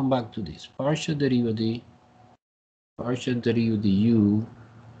 I come back to this. Partial derivative u.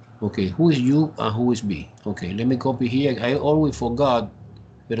 Okay, who is u and who is b? Okay, let me copy here. I always forgot,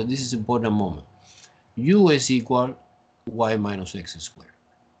 but this is an important moment. U is equal y minus x squared.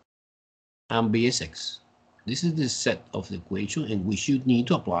 And b is x. This is the set of the equation in which you need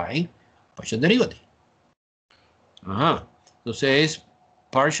to apply partial derivative. Entonces,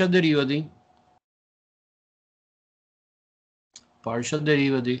 partial derivative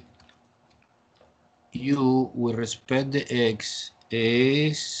u with respect to x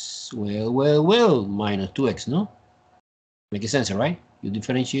is, well, minus 2x, no? Makes sense, right? You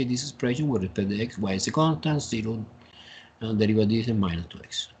differentiate this expression with respect to x, y is a constant, 0, and derivative is minus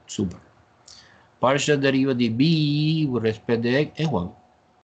 2x. Super. Partial derivative b with respect to x is 1.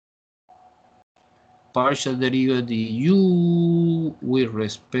 Partial derivative u with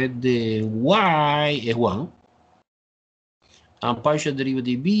respect to y is 1. And partial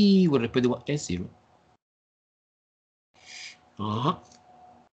derivative b with respect to y is 0.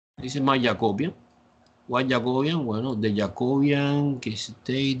 This is my Jacobian. What Jacobian? Well, the Jacobian que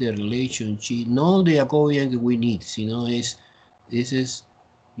state the relationship, not the Jacobian that we need, sino this is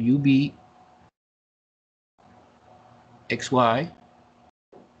ub xy,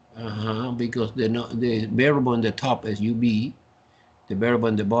 because the variable on the top is ub, the variable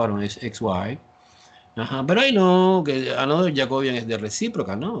on the bottom is xy. But I know que another Jacobian is the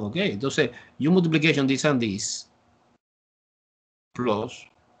reciprocal, no? Okay, entonces, you multiplication this and this plus,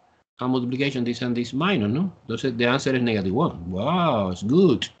 and multiplication this and this minus, no? Entonces, the answer is -1. Wow, it's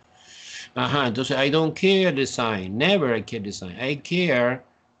good. Entonces, I don't care the sign, never I care the sign. I care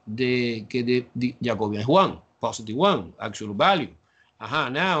the Jacobian is 1. Positive 1, actual value.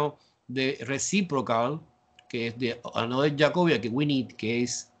 Now the reciprocal, que es the another Jacobian que we need, que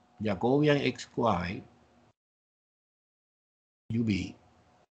es Jacobian xy ub,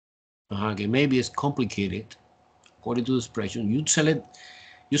 que maybe it's complicated according to the expression. You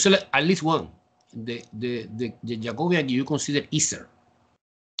select at least one. The Jacobian you consider easier,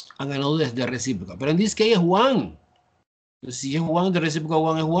 and another is the reciprocal. But in this case, 1. Si es 1, the reciprocal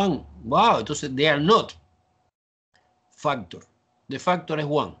 1 is 1. Wow, entonces they are not factor. The factor is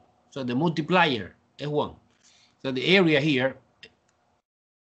 1. So the multiplier is 1. So the area here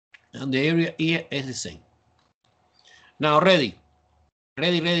and the area here is the same. Now ready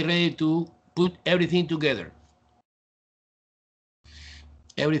to put everything together.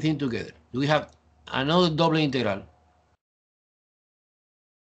 We have another double integral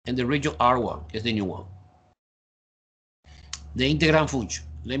and the region R1 is the new one. The integrand function.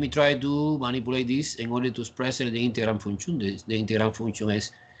 Let me try to manipulate this in order to express the integrand function. The integrand function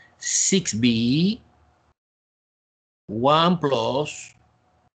is 6b 1 plus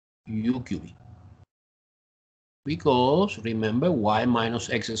u cubic. Because remember, y minus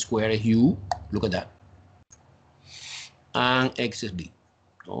x squared is u. Look at that. And x is b.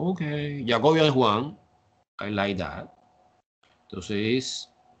 Okay, Jacobian is 1. I like that. Entonces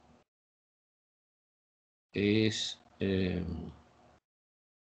es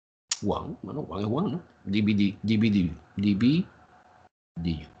 1. Bueno, 1 es 1, ¿no? db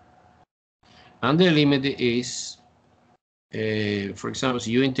du. And the limit is, for example, so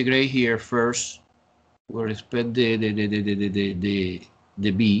you integrate here first with respect to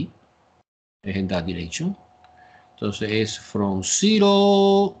the b in that direction. Entonces es from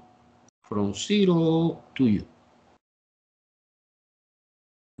 0 to u.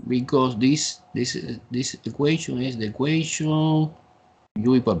 Because this equation is the equation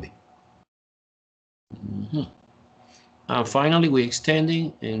u equal b. And finally, we're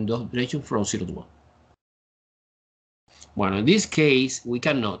extending in the direction from 0 to 1. Well, in this case, we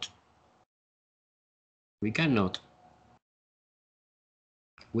cannot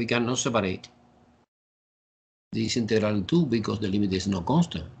separate this integral in 2 because the limit is not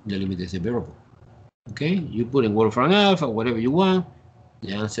constant. The limit is a variable. Okay, you put in Wolfram alpha, whatever you want.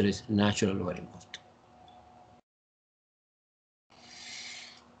 The answer is natural logarithm constant.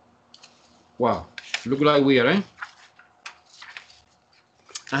 Wow, look like we are, eh?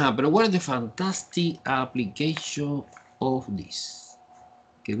 But what is the fantastic application of this?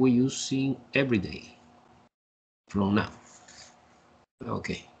 Okay, we're using every day from now.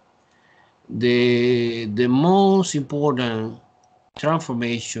 Okay. The most important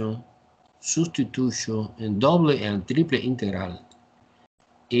transformation, substitution, and double and triple integral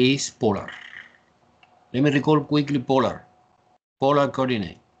is polar. Let me recall quickly polar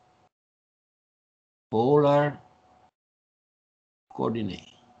coordinate. Polar coordinate.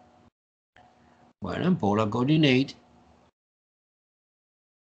 Well, in polar coordinate,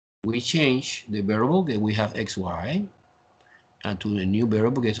 we change the variable that we have xy and to the new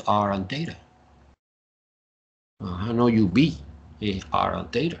variable is r and theta. No ub is r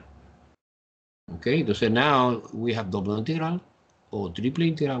and theta. Okay, so now we have double integral or triple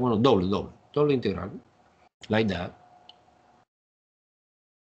integral, well, double integral, like that.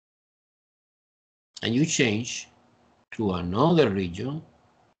 And you change to another region.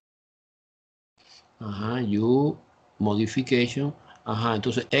 You modification.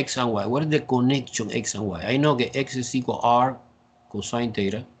 Entonces x and y. What is the connection x and y? I know that x is equal r cosine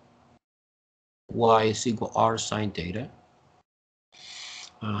theta. Y is equal r sine theta.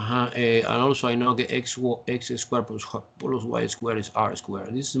 And also I know that x squared plus y squared is r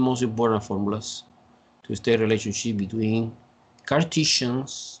squared. This is the most important formulas to state relationship between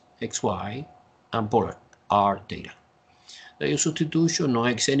Cartesians xy and polar r theta. The substitution, no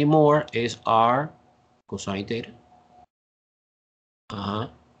x anymore, is r cosine theta.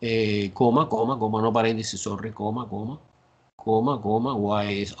 Coma, no paréntesis, sorry, coma, y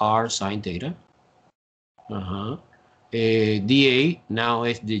is r sine theta. dA now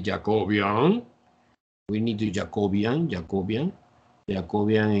is the Jacobian. We need the Jacobian.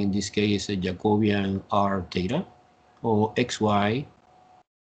 Jacobian in this case is a Jacobian r theta or xy.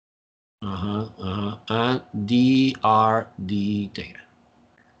 And dr d theta.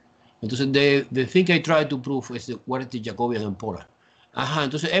 Entonces, the thing I try to prove is what is the Jacobian and polar.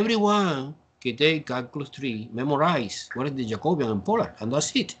 Entonces, everyone que take calculus 3 memorize what is the Jacobian and polar, and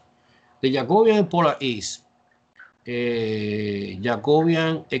that's it. The Jacobian and polar is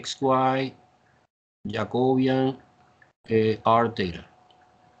Jacobian xy, Jacobian r theta.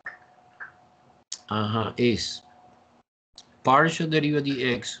 Is partial derivative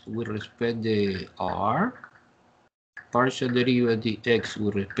x with respect to r, partial derivative x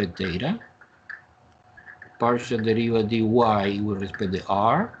with respect to theta, partial derivative y with respect to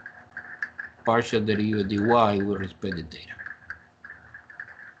r, partial derivative y with respect to theta.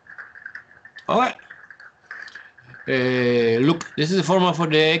 All right. Look, this is the formula for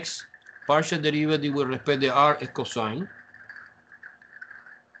the x. Partial derivative with respect to r is cosine.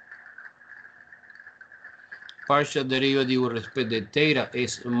 Partial derivative with respect to theta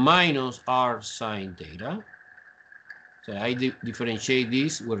is minus r sine theta. So I differentiate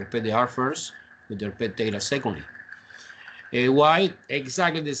this with respect to r first, with respect to theta secondly. Y,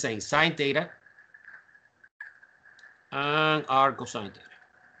 exactly the same, sine theta and r cosine theta.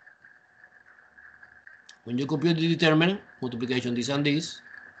 When you compute the determinant, multiplication this and this,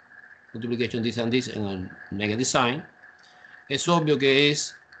 multiplication this and this, and a negative sign, es obvio que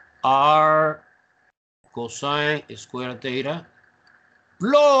es r cosine square theta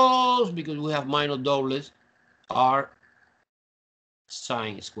plus, because we have minus doubles, r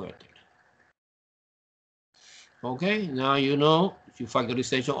sine square theta. Okay, now you know, if you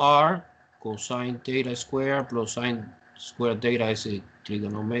factorization r, cosine theta square plus sine square theta is a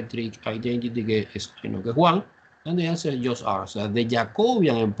trigonometric identity que es menos que 1, and the answer is just r. So the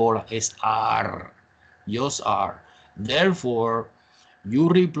Jacobian in polar is r, just r. Therefore, you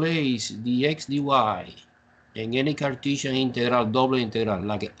replace dx dy in any Cartesian integral, double integral,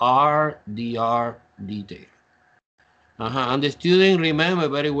 like r dr d theta. And the student remember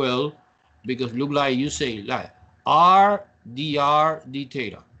very well, because look like you say like r dr d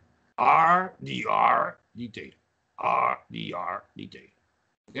theta, r dr d theta, r dr d theta.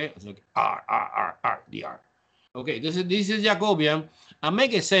 Okay, it's like r dr. Okay, this is Jacobian, and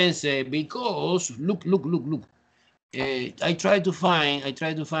make a sense because look. I try to find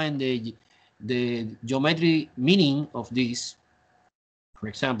the geometry meaning of this. For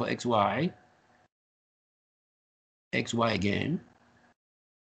example, xy. xy again,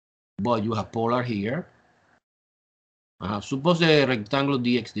 but you have polar here. Suppose the rectangle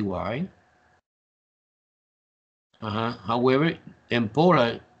dx dy. However, in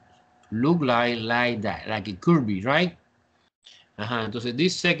polar look like that, like a curvy, right? Entonces,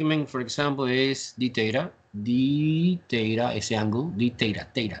 this segment, for example, is d theta. D theta, ese ángulo, d theta,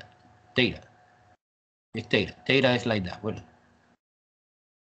 theta. Es theta. Theta is like that. Bueno.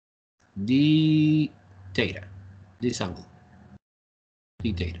 D theta. This angle.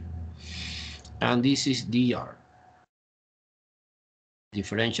 D theta. And this is dr.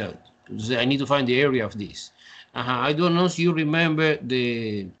 Differential. So I need to find the area of this. I don't know if you remember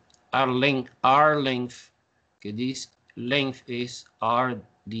the r length. Okay, this length is r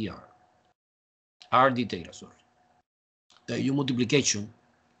dr. R d theta, sorry. Your multiplication,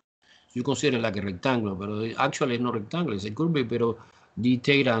 you consider like a rectangle, but actually it's not rectangle, it's a curve, but d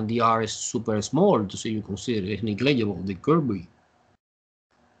theta and dr is super small, so you consider it's negligible, the curve.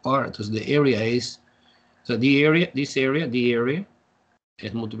 Or so the area is, so the area, this area, the area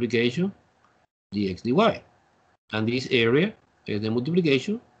is multiplication dx dy. And this area is the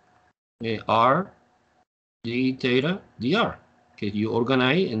multiplication r d theta dr. Okay, you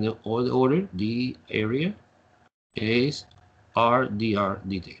organize in the order, the area is r dr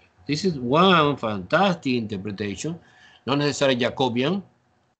d theta. This is one fantastic interpretation, not necessarily Jacobian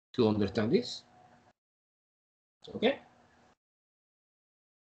to understand this. Okay?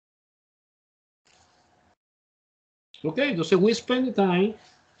 Okay, so we spend the time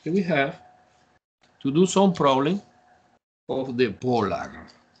that we have to do some problem of the polar.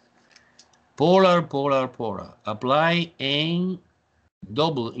 Polar. Apply in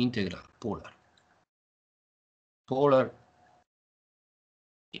double integral, polar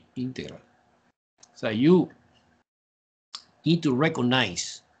integral. So you need to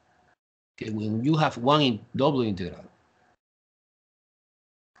recognize, okay, when you have one in double integral,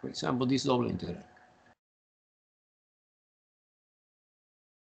 for example, this double integral.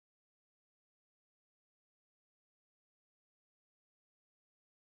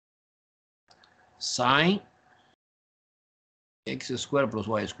 Sine x squared plus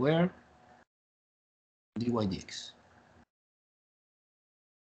y squared dy dx.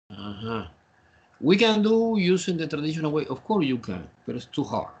 We can do using the traditional way. Of course you can, but it's too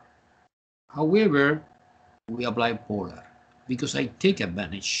hard. However, we apply polar because I take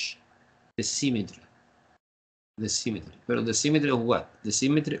advantage the symmetry. But the symmetry of what? The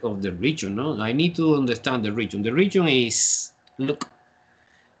symmetry of the region, no? I need to understand the region. The region is, look,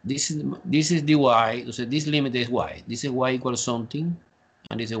 this is dy, so this limit is y. This is y equals something,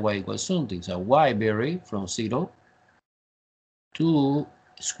 and this is y equals something. So y vary from 0 to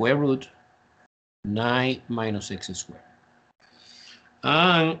square root 9 minus x squared.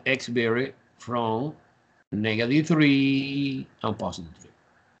 And x vary from -3 and +3.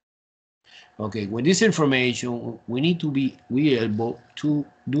 Okay, with this information, we need to be able to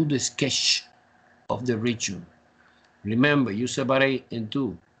do the sketch of the region. Remember, you separate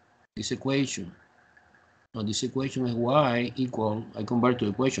into this equation. Now this equation is y equal, I convert to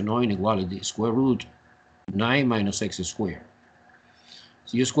equation, no inequality, square root 9 minus x squared.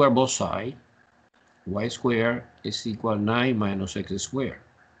 So you square both sides, y squared is equal 9 minus x squared.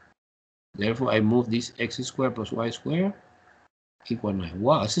 Therefore, I move this x squared plus y squared equal 9.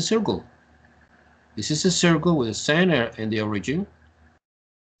 Wow, it's a circle. This is a circle with a center in the origin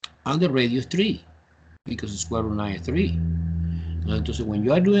and the radius 3, because the square root 9 is 3. Entonces, when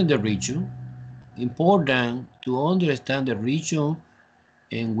you are doing the region, important to understand the region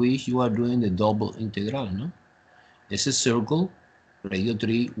in which you are doing the double integral, no? It's a circle, radius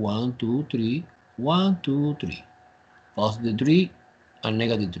 3, 1, 2, 3, 1, 2, 3. Positive 3 and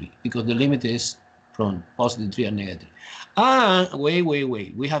negative 3, because the limit is from positive 3 and negative 3. And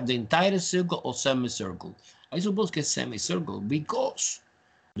wait. We have the entire circle or semicircle. I suppose it's semicircle because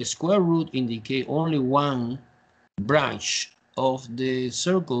the square root indicates only one branch of the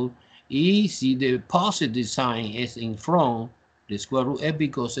circle. Is the positive sign is in front, the square root is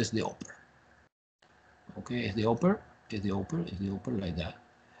because it's the upper. Okay, it's the upper like that.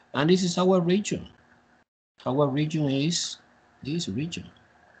 And this is our region. Our region is this region.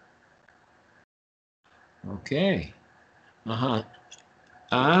 Okay.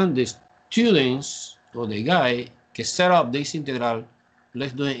 And the students or the guy can set up this integral.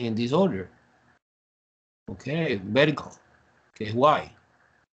 Let's do it in this order. Okay, vertical. Okay, y.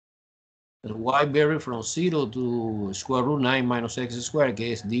 And y vary from 0 to square root 9 minus x squared,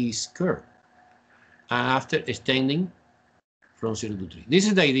 que is this curve. And after extending from 0 to 3. This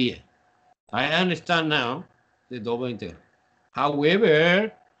is the idea. I understand now the double integral.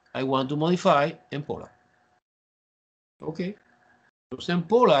 However, I want to modify in polar. Okay. So in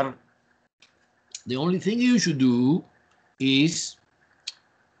polar, the only thing you should do is,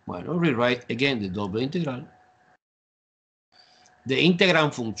 bueno, rewrite again the double integral. The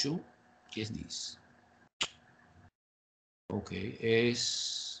integrand function is this. Okay,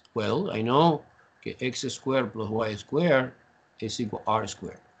 is, well, I know que x squared plus y squared is equal r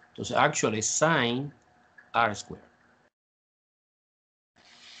squared. Entonces, actually, sine r squared.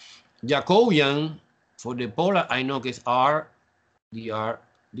 Jacobian, for the polar, I know que es r dr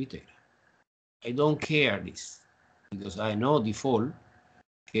d theta. I don't care this, because I know default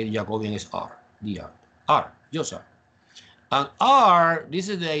que el Jacobian is r dr. R, just r. And r, this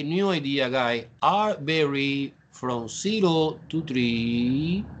is the new idea, guy. R vary from 0 to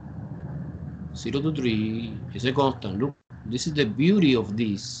 3. 0 to 3 is a constant. Look, this is the beauty of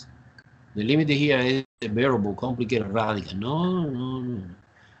this. The limit here is a variable, complicated, radical. No, no, no.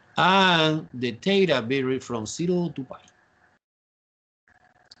 And the theta vary from 0 to pi.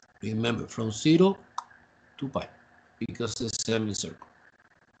 Remember, from 0 to pi, because it's a semicircle.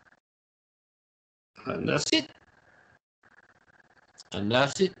 And that's it. And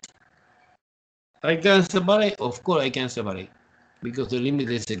that's it. I can separate, of course I can separate, because the limit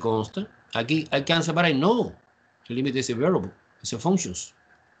is a constant. Aquí I can separate, no. The limit is a variable, it's a functions.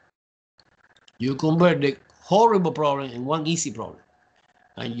 You convert the horrible problem in one easy problem.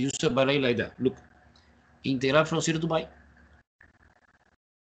 And you separate like that. Look, integral from 0 to pi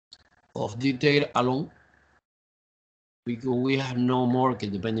of the theta alone, because we have no more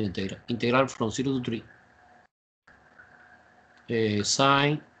dependent integral. Integral from 0 to 3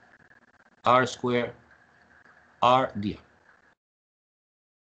 sine r squared r dr.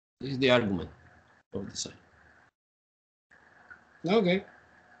 This is the argument of the sine. Okay.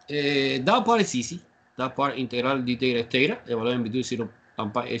 That part is easy. That part, integral d theta theta, evaluating between 0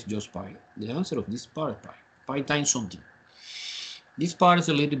 and pi is just pi. The answer of this part is pi. Pi times something. This part is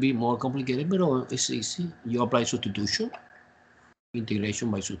a little bit more complicated, but it's easy. You apply substitution.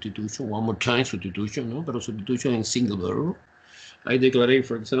 Integration by substitution. One more time, substitution, no? But substitution in single variable. I declare,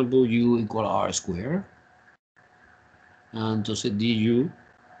 for example, u equal r squared. And to say du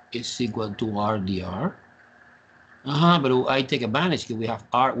is equal to r dr. But I take advantage because we have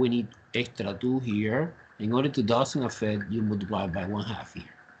r, we need extra 2 here. In order to doesn't affect, you multiply by 1/2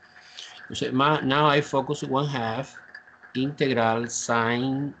 here. So now I focus on 1/2 integral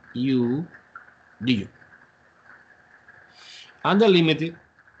sine u du. And the limit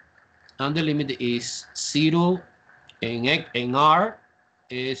is 0 in r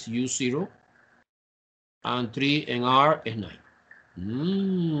is u0 and 3 in r is 9.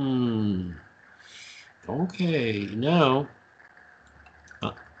 Okay, now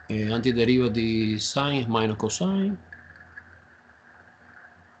antiderivative sine is minus cosine.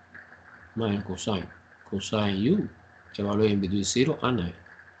 Minus cosine. Cosine u, evaluating between 0 and 9.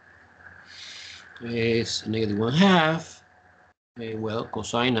 Is negative 1/2. Well,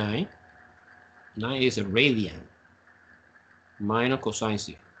 cosine 9. 9 is a radian. Minus cosine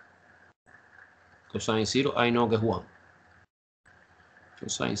 0. Cosine 0, I know que es 1.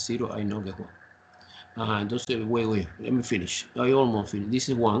 Cosine 0, I know que es 1. Entonces, wait, let me finish. I almost finished. This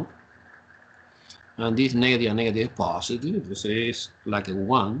is 1. And this negative is positive. This is like a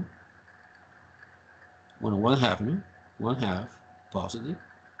 1. 1/2, no? 1/2 positive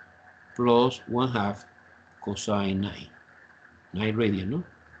plus 1/2 cosine 9. 9 radian, no?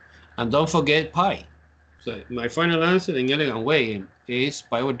 And don't forget pi. So my final answer in elegant way is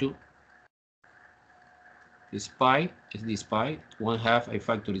pi over 2. This pi is this pi. 1/2 a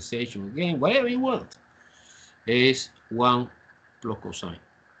factorization. Again, whatever you want. Is 1 plus cosine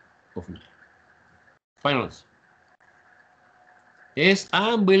of 9. Final answer. It's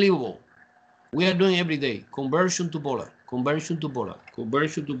unbelievable. We are doing every day. Conversion to polar. Conversion to polar.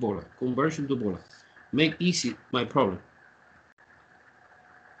 Conversion to polar. Conversion to polar. Make easy my problem.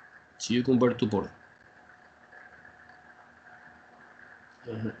 So you convert to polar.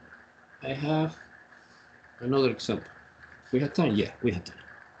 I have another example. We have time? Yeah, we have time.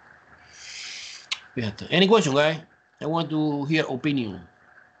 We have time. Any question, guys? I want to hear opinion.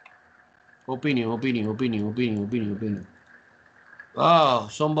 Opinion. Oh,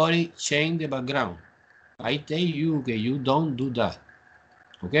 somebody change the background. I tell you that you don't do that.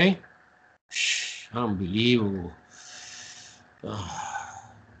 Okay? Shh, unbelievable.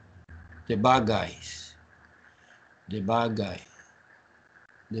 The bad guys. The bad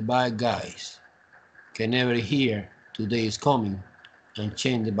guys can never hear today is coming and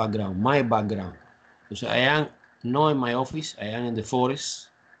change the background, my background. Because I am not in my office, I am in the forest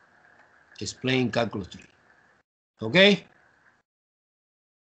explaining calculus 3. Okay?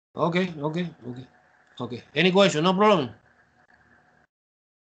 Okay. Okay, any question? No problem.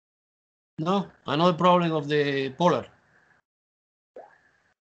 No, another problem of the polar.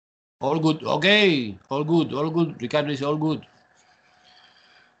 All good. Okay, all good, all good. Ricardo is all good.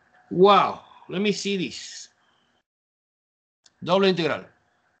 Wow, let me see this. Double integral.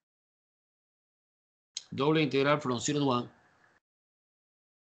 Double integral from 0 to 1.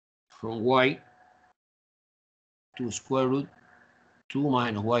 From y to square root 2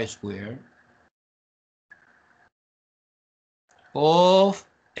 minus y squared of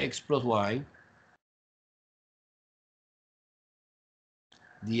x plus y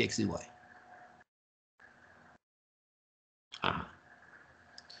dx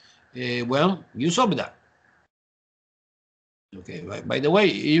dy. Well, you solve that. Okay, by the way,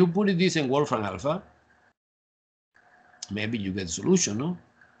 you put this in Wolfram alpha, maybe you get the solution, no?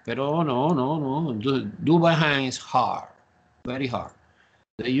 Pero no. Do by hand is hard, very hard.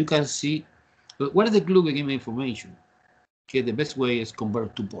 So you can see, what is the clue that give me information? Okay, the best way is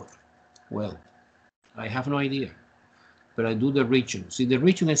convert to polar. Well, I have no idea, but I do the region. See, the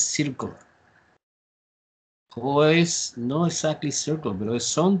region is circular. Or it's not exactly circular, but it's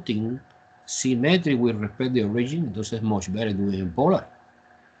something symmetric with respect to the origin. Entonces es much better doing in polar.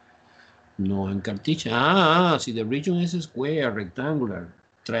 No en Cartesian. See, the region is square, rectangular,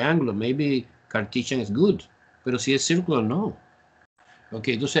 triangular. Maybe Cartesian is good, pero si es circular, no.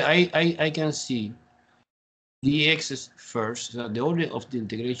 Okay, entonces I can see dx is first. So the order of the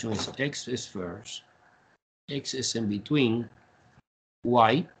integration is x is first. X is in between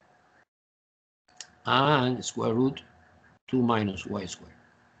y and square root 2 minus y squared.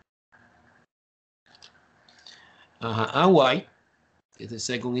 And y is the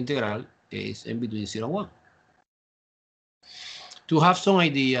second integral is in between 0 and 1. To have some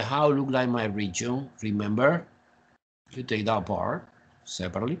idea how look like my region, remember, you take that part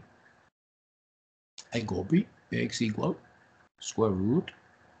separately. I copy x equal square root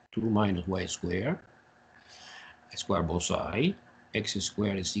 2 minus y squared. I square both sides. X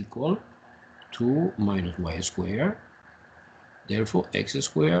squared is equal 2 minus y squared. Therefore, x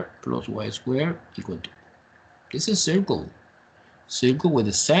squared plus y squared equal to. This is a circle. Circle with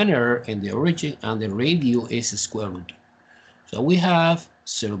the center and the origin, and the radius is square root. So we have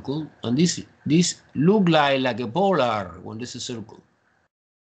circle, and this look like a polar when this is a circle.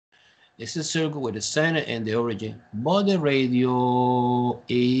 This is a circle with the center and the origin, but the radius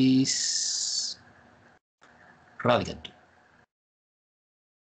is radical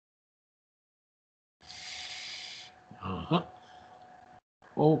 2.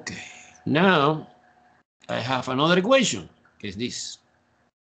 Okay, now I have another equation, is this.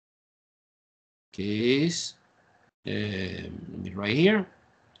 Is right here,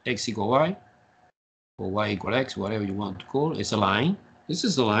 x equal y, or y equal x, whatever you want to call it. It's a line. This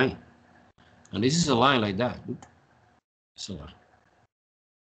is a line. And this is a line like that. Look. It's a line.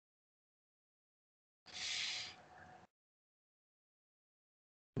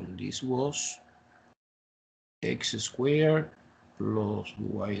 And this was x squared plus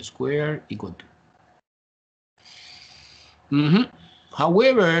y squared equal to.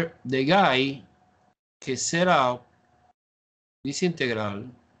 However, the guy who set up this integral,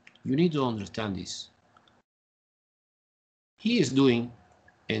 you need to understand this. He is doing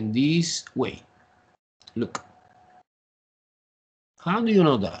in this way. Look. How do you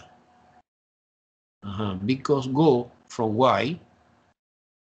know that? Because go from y.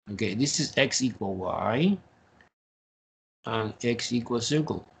 Okay, this is x equal y, and x equals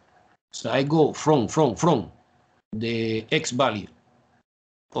circle. So I go from the x value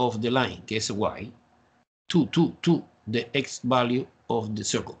of the line, que es y, to the x value of the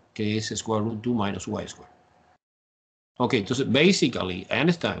circle, que es square root 2 minus y squared. Okay, so basically, I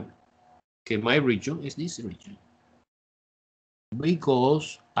understand que my region is this region.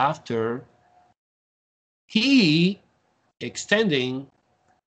 Because after he extending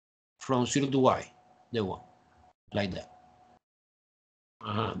from 0 to y, the one, like that.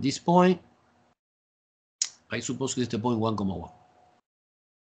 This point, I suppose it's the point 1, 1.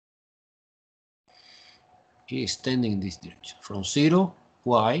 He is extending in this direction from 0,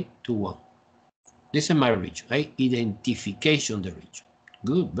 y to 1. This is my region. Identification the region.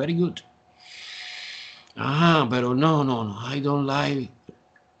 Good, very good. But no, I don't like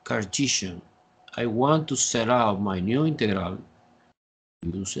Cartesian. I want to set up my new integral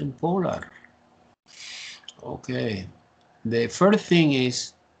using polar. Okay. The first thing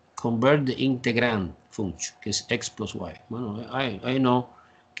is convert the integrand function, que es x plus y. Bueno, I know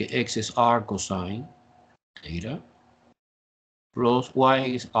que x is r cosine theta plus y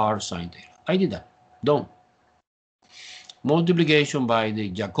is r sine theta. I did that. Done. Multiplication by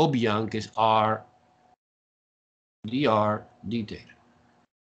the Jacobian, que is r dr, d theta.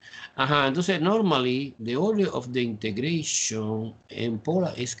 Entonces, normally, the order of the integration in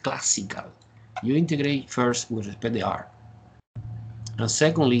polar is classical. You integrate first with respect to r. And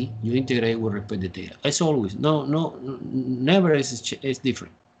secondly, you integrate with respect to theta. As always. Never is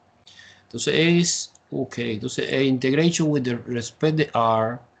different. Entonces, es, okay. Entonces, integration with the respect to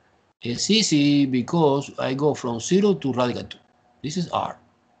r is easy because I go from 0 to radical 2. This is r,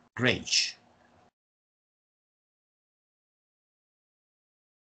 range.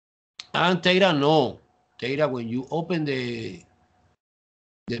 And theta, no. Theta, when you open the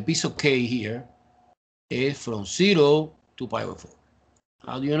piece of K here, is from 0 to pi over 4.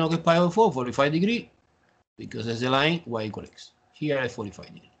 How do you know it's pi over 4? 45 degrees. Because it's the line y equals x. Here is 45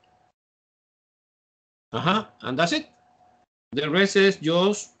 degrees. And that's it. The rest is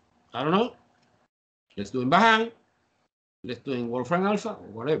just, I don't know. Let's do in Bahan. Let's do in Wolfram Alpha, or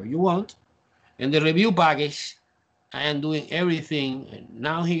whatever you want. And the review package, I am doing everything. And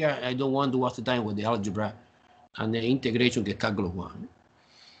now here, I don't want to waste the time with the algebra and the integration get calculus 1.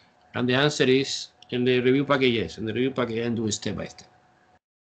 And the answer is, in the review package, yes. In the review package, I'm doing step by step.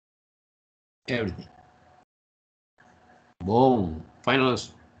 Everything. Boom. Final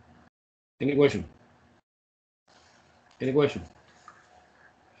answer. Any question? Any question?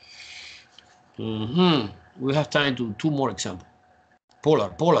 We have time to 2 more examples.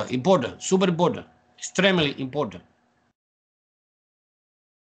 Polar, important, super important, extremely important.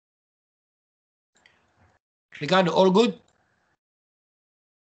 Ricardo, all good?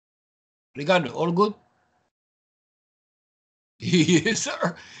 Ricardo, all good? Yes,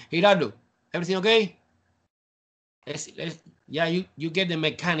 sir. Ricardo, everything okay? Yeah, you get the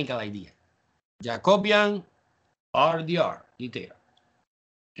mechanical idea. Jacobian, RDR, detail.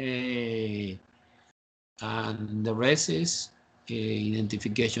 And the rest is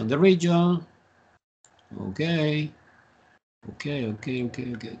identification of the region. Okay,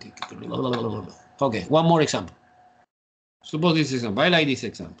 one more example. Suppose this example, I like this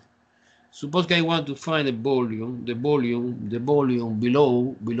example. Suppose I want to find the volume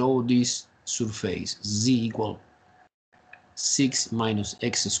below this surface, z equal 6 minus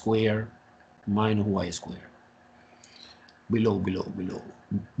x squared minus y squared. Below.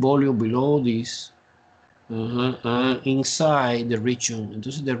 Volume below this. Inside the region.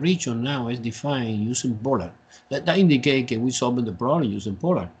 Entonces the region now is defined using polar. That indicates that we solving the problem using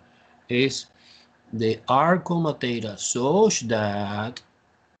polar. Is the r comma theta such that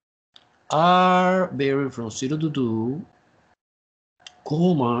r vary from 0 to 2,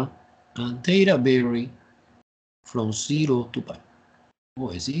 comma, and theta vary from 0 to pi.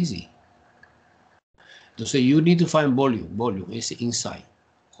 Oh, it's easy. Entonces you need to find volume. Volume is inside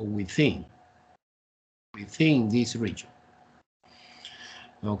or within this region.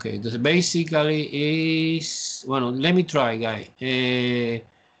 Okay, so basically is, well, let me try, guys. We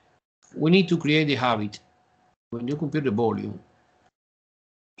need to create the habit when you compute the volume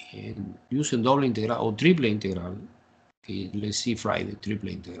and using double integral or triple integral. Okay, let's see Friday, triple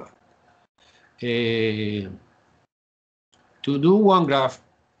integral. To do one graph,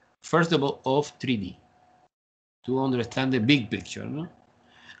 first of all, of 3D to understand the big picture, no?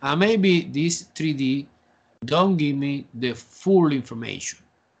 And maybe this 3D don't give me the full information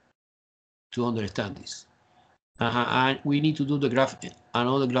to understand this. And we need to do the graph,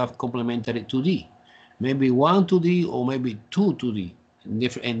 another graph complementary 2D. Maybe 1 2D or maybe 2 2D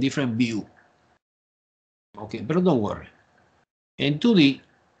in different view. Okay, but don't worry. In 2D,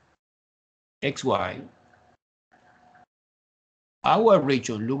 XY, our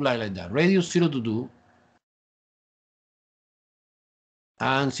region look like that. Radius 0 to 2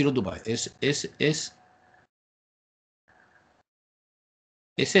 and 0 to pi. It's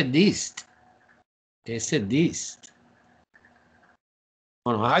a dist. It's a dist.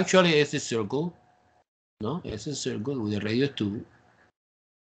 Well, actually, it's a circle. No, it's a circle with a radius 2.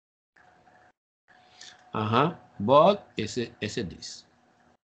 But it's a dist.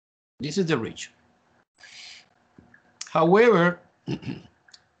 This is the region. However,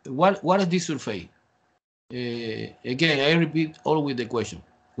 what is this surface? Again, I repeat always the question.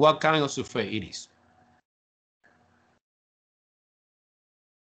 What kind of surface it is?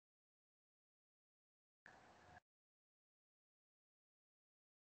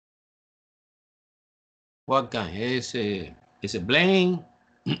 What kind? It's a plane.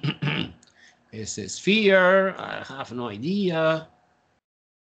 It's a sphere. I have no idea.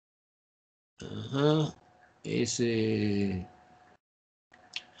 It's a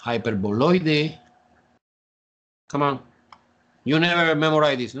hyperboloid. Come on. You never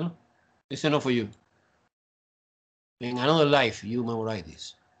memorize this, no? It's enough for you. In another life, you memorize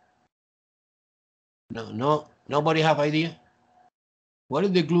this. No, nobody have idea? What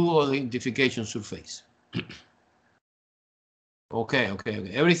is the glue or the identification surface? Okay.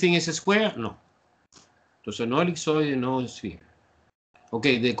 Everything is a square? No. Entonces no ellipsoid, no sphere.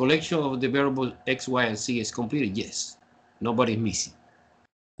 Okay, the collection of the variables x, y, and z is completed? Yes. Nobody is missing.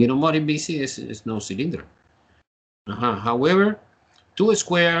 You know what is missing is no cylinder. However, 2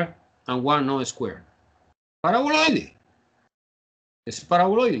 square and 1 no square. Paraboloid. It's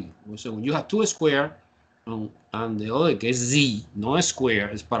paraboloid. So you have 2 square and the other que es z, no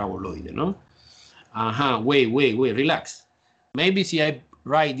square, is paraboloid, no? Wait, relax. Maybe si I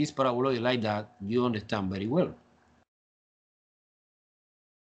write this paraboloid like that, you understand very well.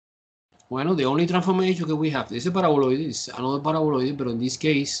 Bueno, the only transformation that we have is a paraboloid, is another paraboloid, but in this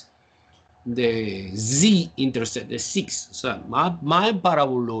case, the z-intercept is 6. So my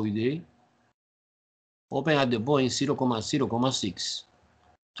paraboloid open at the point 0,0,6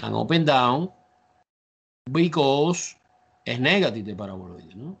 and open down because it's negative the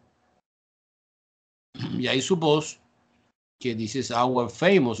paraboloid, no? Y I suppose que this is our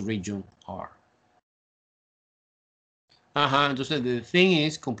famous region R. Entonces the thing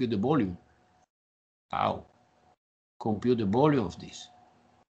is compute the volume. How? Compute the volume of this.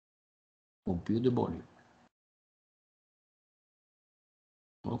 Compute the volume.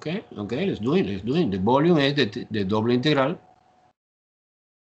 Okay, let's do it. The volume is the double integral.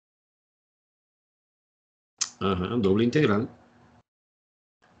 Double integral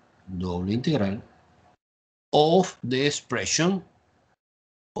of the expression.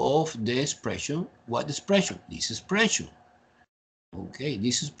 What expression? This expression. Okay,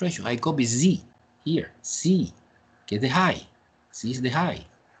 this expression. I copy z here. C, que es the high. C is the high.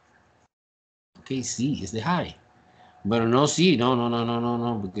 Okay, C is the high. But no C, no,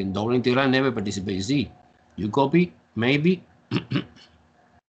 because in double integral never participates Z. You copy maybe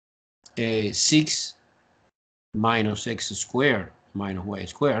 6 minus x squared minus y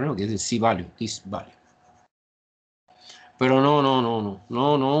squared, no? Que es the C value, this value. Pero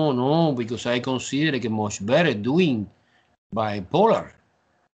no, because I consider it much better doing bipolar.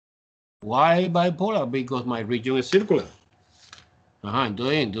 Why bipolar? Because my region is circular.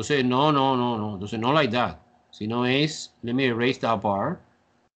 Entonces no, entonces no like that. Sino es, let me erase that part.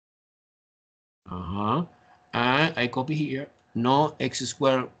 And I copy here, no x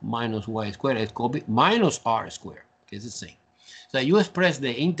squared minus y squared, it's copy minus r squared, que es the same. So you express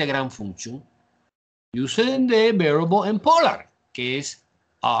the integrand function using the variable in polar, que es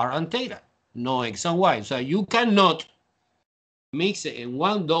r and theta, no x and y. So you cannot mix it in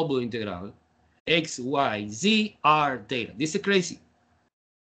one double integral, x, y, z, r, theta. This is crazy,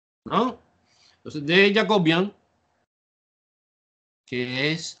 ¿no? Entonces de Jacobian,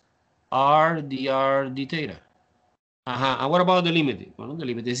 que es r dr d theta. And what about the limit? Well, the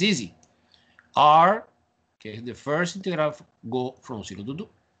limit is easy. R, que es the first integral, go from 0 to 2.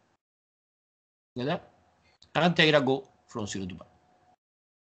 Get that? And theta go from 0 to 1.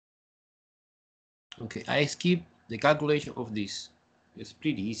 Okay, I skip the calculation of this. It's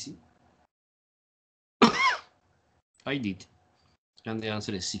pretty easy. I did. And the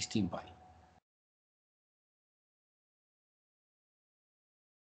answer is 16 pi.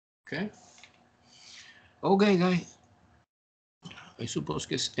 Okay, guys. I suppose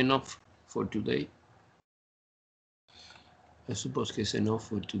it's enough for today. Let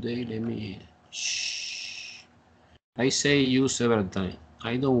me... Shh. I say you several times.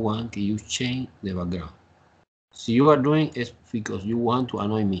 I don't want you change the background. So you are doing it because you want to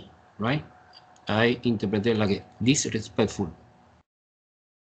annoy me, right? I interpret it like disrespectful.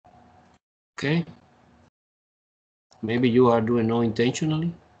 Okay? Maybe you are doing no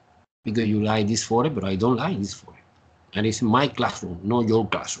intentionally because you like this photo, but I don't like this photo. And it's my classroom, not your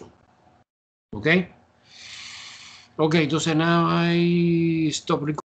classroom. Okay? Okay, entonces now I stop recording.